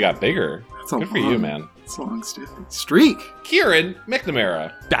Stiffy got bigger. That's a Good for long- you, man. It's a long streak. Kieran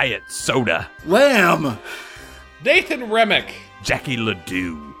McNamara, Diet Soda. Lamb. Nathan Remick, Jackie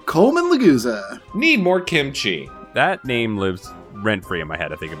Ledoux. Coleman Laguza. Need More Kimchi, That name lives rent-free in my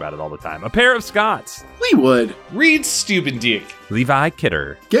head. I think about it all the time. A pair of Scots. Lee Wood. Reed Stubendiek, Levi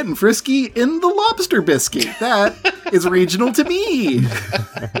Kidder. Getting frisky in the lobster biscuit. That is regional to me.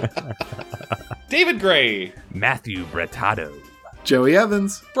 David Gray, Matthew Brettado. Joey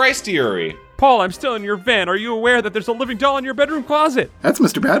Evans. Bryce Diuri, Paul, I'm still in your van. Are you aware that there's a living doll in your bedroom closet? That's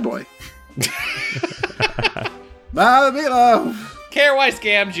Mr. Bad Boy. Meatloaf. Carewice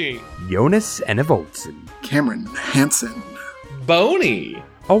Gamgee. Jonas Enevoldsen. Cameron Hansen. Boney.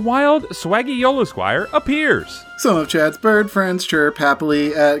 A wild, swaggy YOLO Squire appears. Some of Chad's bird friends chirp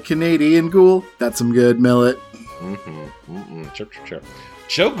happily at Canadian Ghoul. That's some good millet. Chirp, chirp, chirp.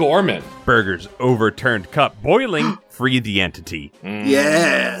 Joe Gorman. Burger's overturned cup boiling. Free the entity.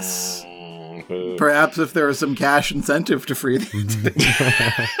 Yes. Perhaps if there was some cash incentive to free the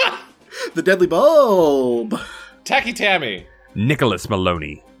The Deadly Bulb. Tacky Tammy. Nicholas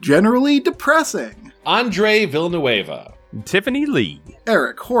Maloney. Generally depressing. Andre Villanueva. Tiffany Lee.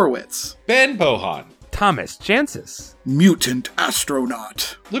 Eric Horwitz. Ben Bohan. Thomas Chances. Mutant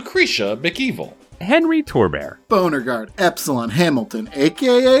Astronaut. Lucretia McEvil. Henry Torbear. Bonerguard Epsilon Hamilton,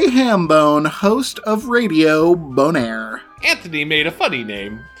 aka Hambone, host of Radio Bonaire. Anthony made a funny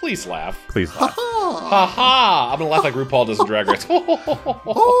name. Please laugh. Please laugh. Ha ha! I'm gonna laugh like RuPaul does in Drag Race.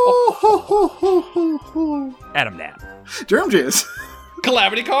 Adam Knapp. Germ Juice.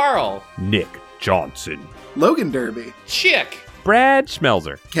 Calamity Carl. Nick Johnson. Logan Derby. Chick. Brad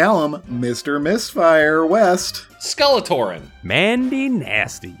Schmelzer. Callum, Mr. Misfire West. Skullatorin. Mandy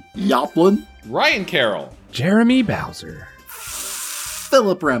Nasty. Yoplin. Ryan Carroll. Jeremy Bowser.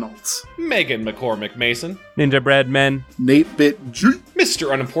 Philip Reynolds. Megan McCormick Mason. Ninja Bread Men. Nate Bit G.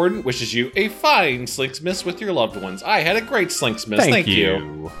 Mr. Unimportant wishes you a fine Slinksmas with your loved ones. I had a great Slinksmas. Thank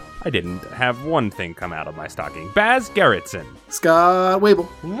you. I didn't have one thing come out of my stocking. Baz Gerritsen. Scott Wable.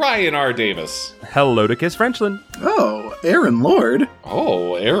 Ryan R. Davis. Hellodicus Frenchland. Oh, Aaron Lord.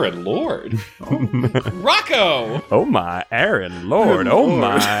 Oh, Aaron Lord. Rocco. Oh my, Aaron Lord. Oh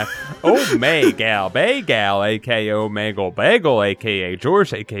my. Oh May Gal, Bay Gal, aka Omegle Bagel, aka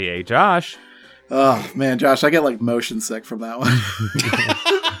George, aka Josh. Oh man, Josh, I get like motion sick from that one.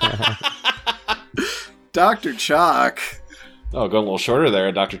 Dr. Chalk. Oh, going a little shorter there,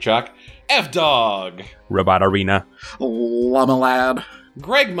 Dr. Chuck. F-Dog. Robot Arena. Llama Lad.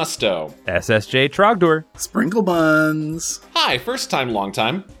 Greg Musto. SSJ Trogdor. Sprinkle Buns. Hi, first time, long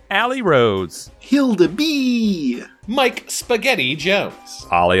time. Allie Rhodes. Hilda B. Mike Spaghetti Jones.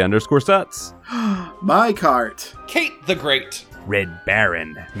 Ollie _Suts. My Cart. Kate the Great. Red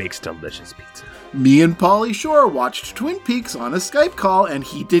Baron makes delicious pizza. Me and Pauly Shore watched Twin Peaks on a Skype call and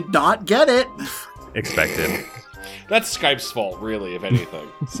he did not get it. Expected. That's Skype's fault, really, if anything.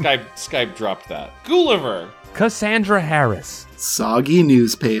 Skype dropped that. Gulliver. Cassandra Harris. Soggy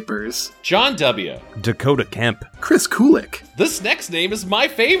Newspapers. John W. Dakota Kemp. Chris Kulik. This next name is my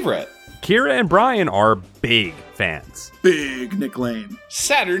favorite. Kira and Brian are big fans. Big Nick Lane.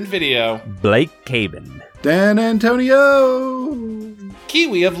 Saturn Video. Blake Cabin. Dan Antonio.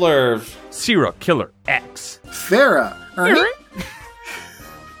 Kiwi of Lerv. Serial Killer X. Farah. Ernie.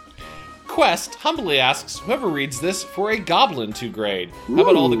 Quest humbly asks whoever reads this for a goblin to grade. How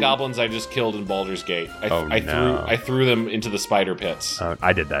about all the goblins I just killed in Baldur's Gate? I threw them into the spider pits.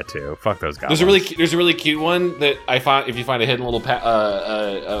 I did that too. Fuck those guys. There's a really cute one that I found. If you find a hidden little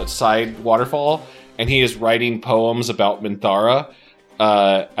side waterfall, and he is writing poems about Minthara.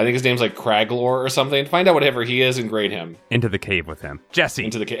 I think his name's like Craglor or something. Find out whatever he is and grade him. Into the cave with him. Jesse.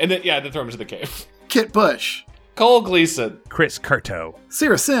 Into the cave. And then throw him into the cave. Kit Bush. Cole Gleason. Chris Curto.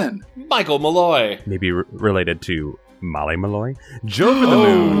 Sarah Sin. Michael Malloy. Maybe related to Molly Malloy. Joe for the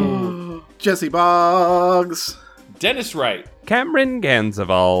Moon. Jesse Boggs. Dennis Wright. Cameron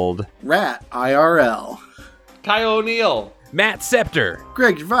Ganzevald. Rat IRL. Kai O'Neill. Matt Scepter.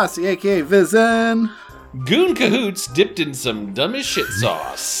 Greg Gervasi, aka Vizen. Goon Cahoots dipped in some dumb as shit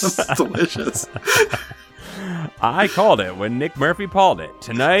sauce. Delicious. I called it when Nick Murphy called it.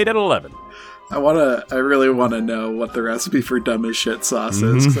 Tonight at 11. I really want to know what the recipe for dumb as shit sauce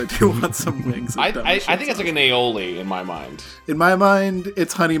is, because I do want some wings. I think it's like an aioli in my mind. In my mind,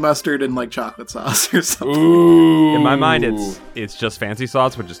 it's honey mustard and like chocolate sauce or something. Ooh. In my mind, it's just fancy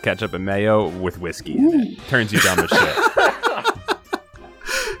sauce with just ketchup and mayo with whiskey in it. Turns you dumb as shit.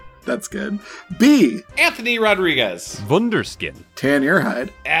 That's good. B. Anthony Rodriguez. Wunderskin. Tan your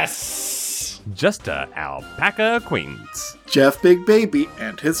hide. S. Just a alpaca queens. Jeff Big Baby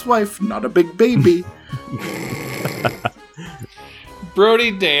and his wife, not a big baby.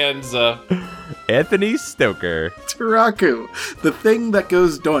 Brody Danza. Anthony Stoker. Taraku, the thing that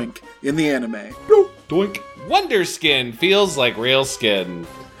goes doink in the anime. Doink. Wonderskin feels like real skin.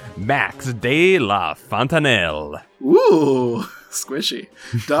 Max de la Fontanelle. Ooh, squishy.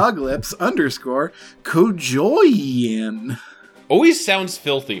 Dog lips _ Kojoyin. Always sounds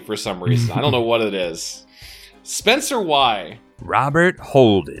filthy for some reason. I don't know what it is. Spencer Y. Robert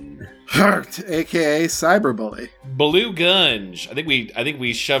Holden. Hurt, aka Cyberbully. Baloo Gunge. I think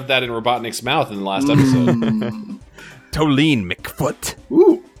we shoved that in Robotnik's mouth in the last episode. Tolene McFoot.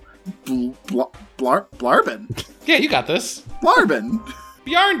 Ooh, Blarbin. Yeah, you got this. Marvin.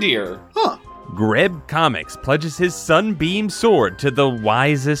 Bjarndir. Huh. Greb Comics pledges his Sunbeam sword to the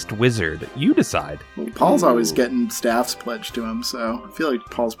wisest wizard. You decide. Well, Paul's always getting staffs pledged to him, so I feel like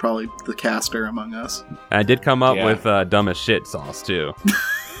Paul's probably the caster among us. I did come up Yeah. with dumb as shit sauce too.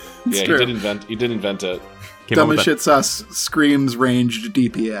 Yeah, true. he did invent it. Came up Dumb with as shit sauce screams ranged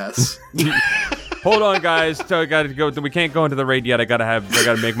DPS. Hold on, guys. So I gotta go. We can't go into the raid yet. I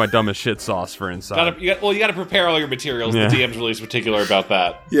gotta make my dumb as shit sauce for inside. You got to prepare all your materials. Yeah. The DM's really particular about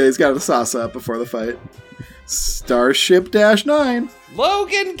that. Yeah, he's got to sauce up before the fight. Starship-9.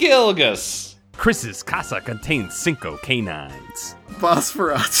 Logan Gilgus. Chris's casa contains 5 canines.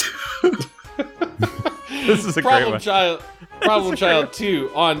 Phosphoratu. This is a great one. Problem Child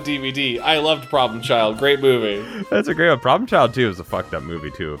 2 on DVD. I loved Problem Child. Great movie. That's a great one. Problem Child 2 is a fucked up movie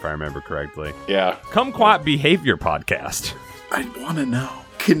too, if I remember correctly. Yeah. Kumquat Behavior Podcast. I want to know.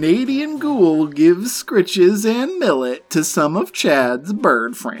 Canadian Ghoul gives scritches and millet to some of Chad's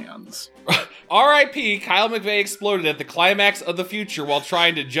bird friends. R.I.P. Kyle McVeigh exploded at the climax of the future while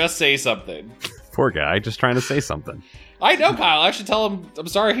trying to just say something. Poor guy, just trying to say something. I know Kyle. I should tell him I'm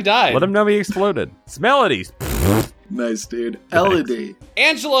sorry he died. Let him know he exploded. It's melodies. Nice, dude. Elodie.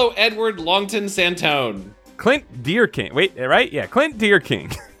 Angelo Edward Longton Santone. Clint Deerking. Wait, right? Yeah, Clint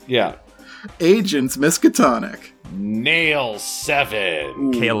Deerking. Yeah. Agents Miskatonic. Nail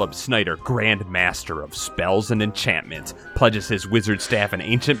 7. Caleb Snyder, Grand Master of Spells and Enchantments, pledges his wizard staff and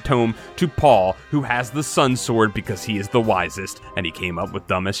ancient tome to Paul, who has the Sun Sword because he is the wisest, and he came up with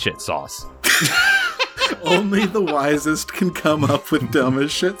dumb as shit sauce. Only the wisest can come up with dumb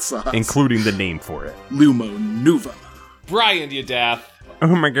as shit sauce. Including the name for it. Lumo Nuva. Brian Yadath.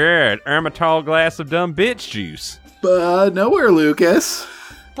 Oh my god, I'm a tall glass of dumb bitch juice. Nowhere, Lucas.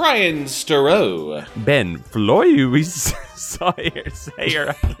 Brian Stereau. Ben Floyus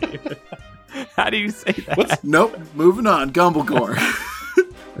Sayer. How do you say that? Nope. Moving on. Gumblegore.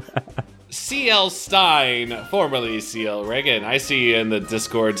 C.L. Stein, formerly C.L. Reagan. I see you in the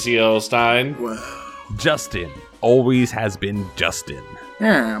Discord, C.L. Stein. Whoa. Justin always has been Justin.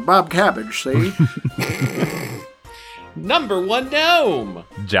 Yeah, Bob Cabbage, see? Number 1 Gnome.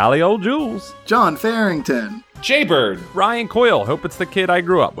 Jolly old Jules. John Farrington. Jaybird. Ryan Coyle. Hope it's the kid I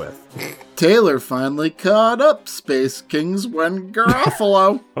grew up with. Taylor finally caught up. Space Kings when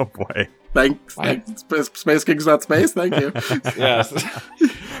Garofalo. Oh boy. Thanks. Space Kings not space. Thank you. Yes.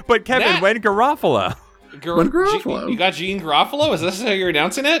 But Kevin, That- when Garofalo? When Garofalo. You got Gene Garofalo? Is this how you're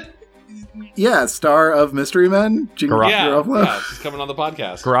announcing it? Yeah, star of Mystery Men. Gene Garofalo. Yeah, she's coming on the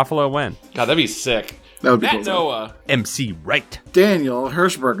podcast. Garofalo when? God, that'd be sick. That would be Matt cool. Noah. MC Wright. Daniel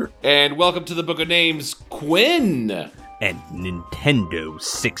Hirschberger. And welcome to the Book of Names, Quinn. And Nintendo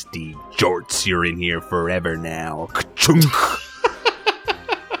 60 jorts, you're in here forever now. Ka-chunk.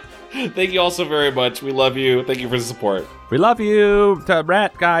 Thank you all so very much. We love you. Thank you for the support. We love you.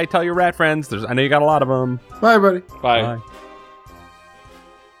 Rat guy, tell your rat friends. I know you got a lot of them. Bye, buddy. Bye. Bye.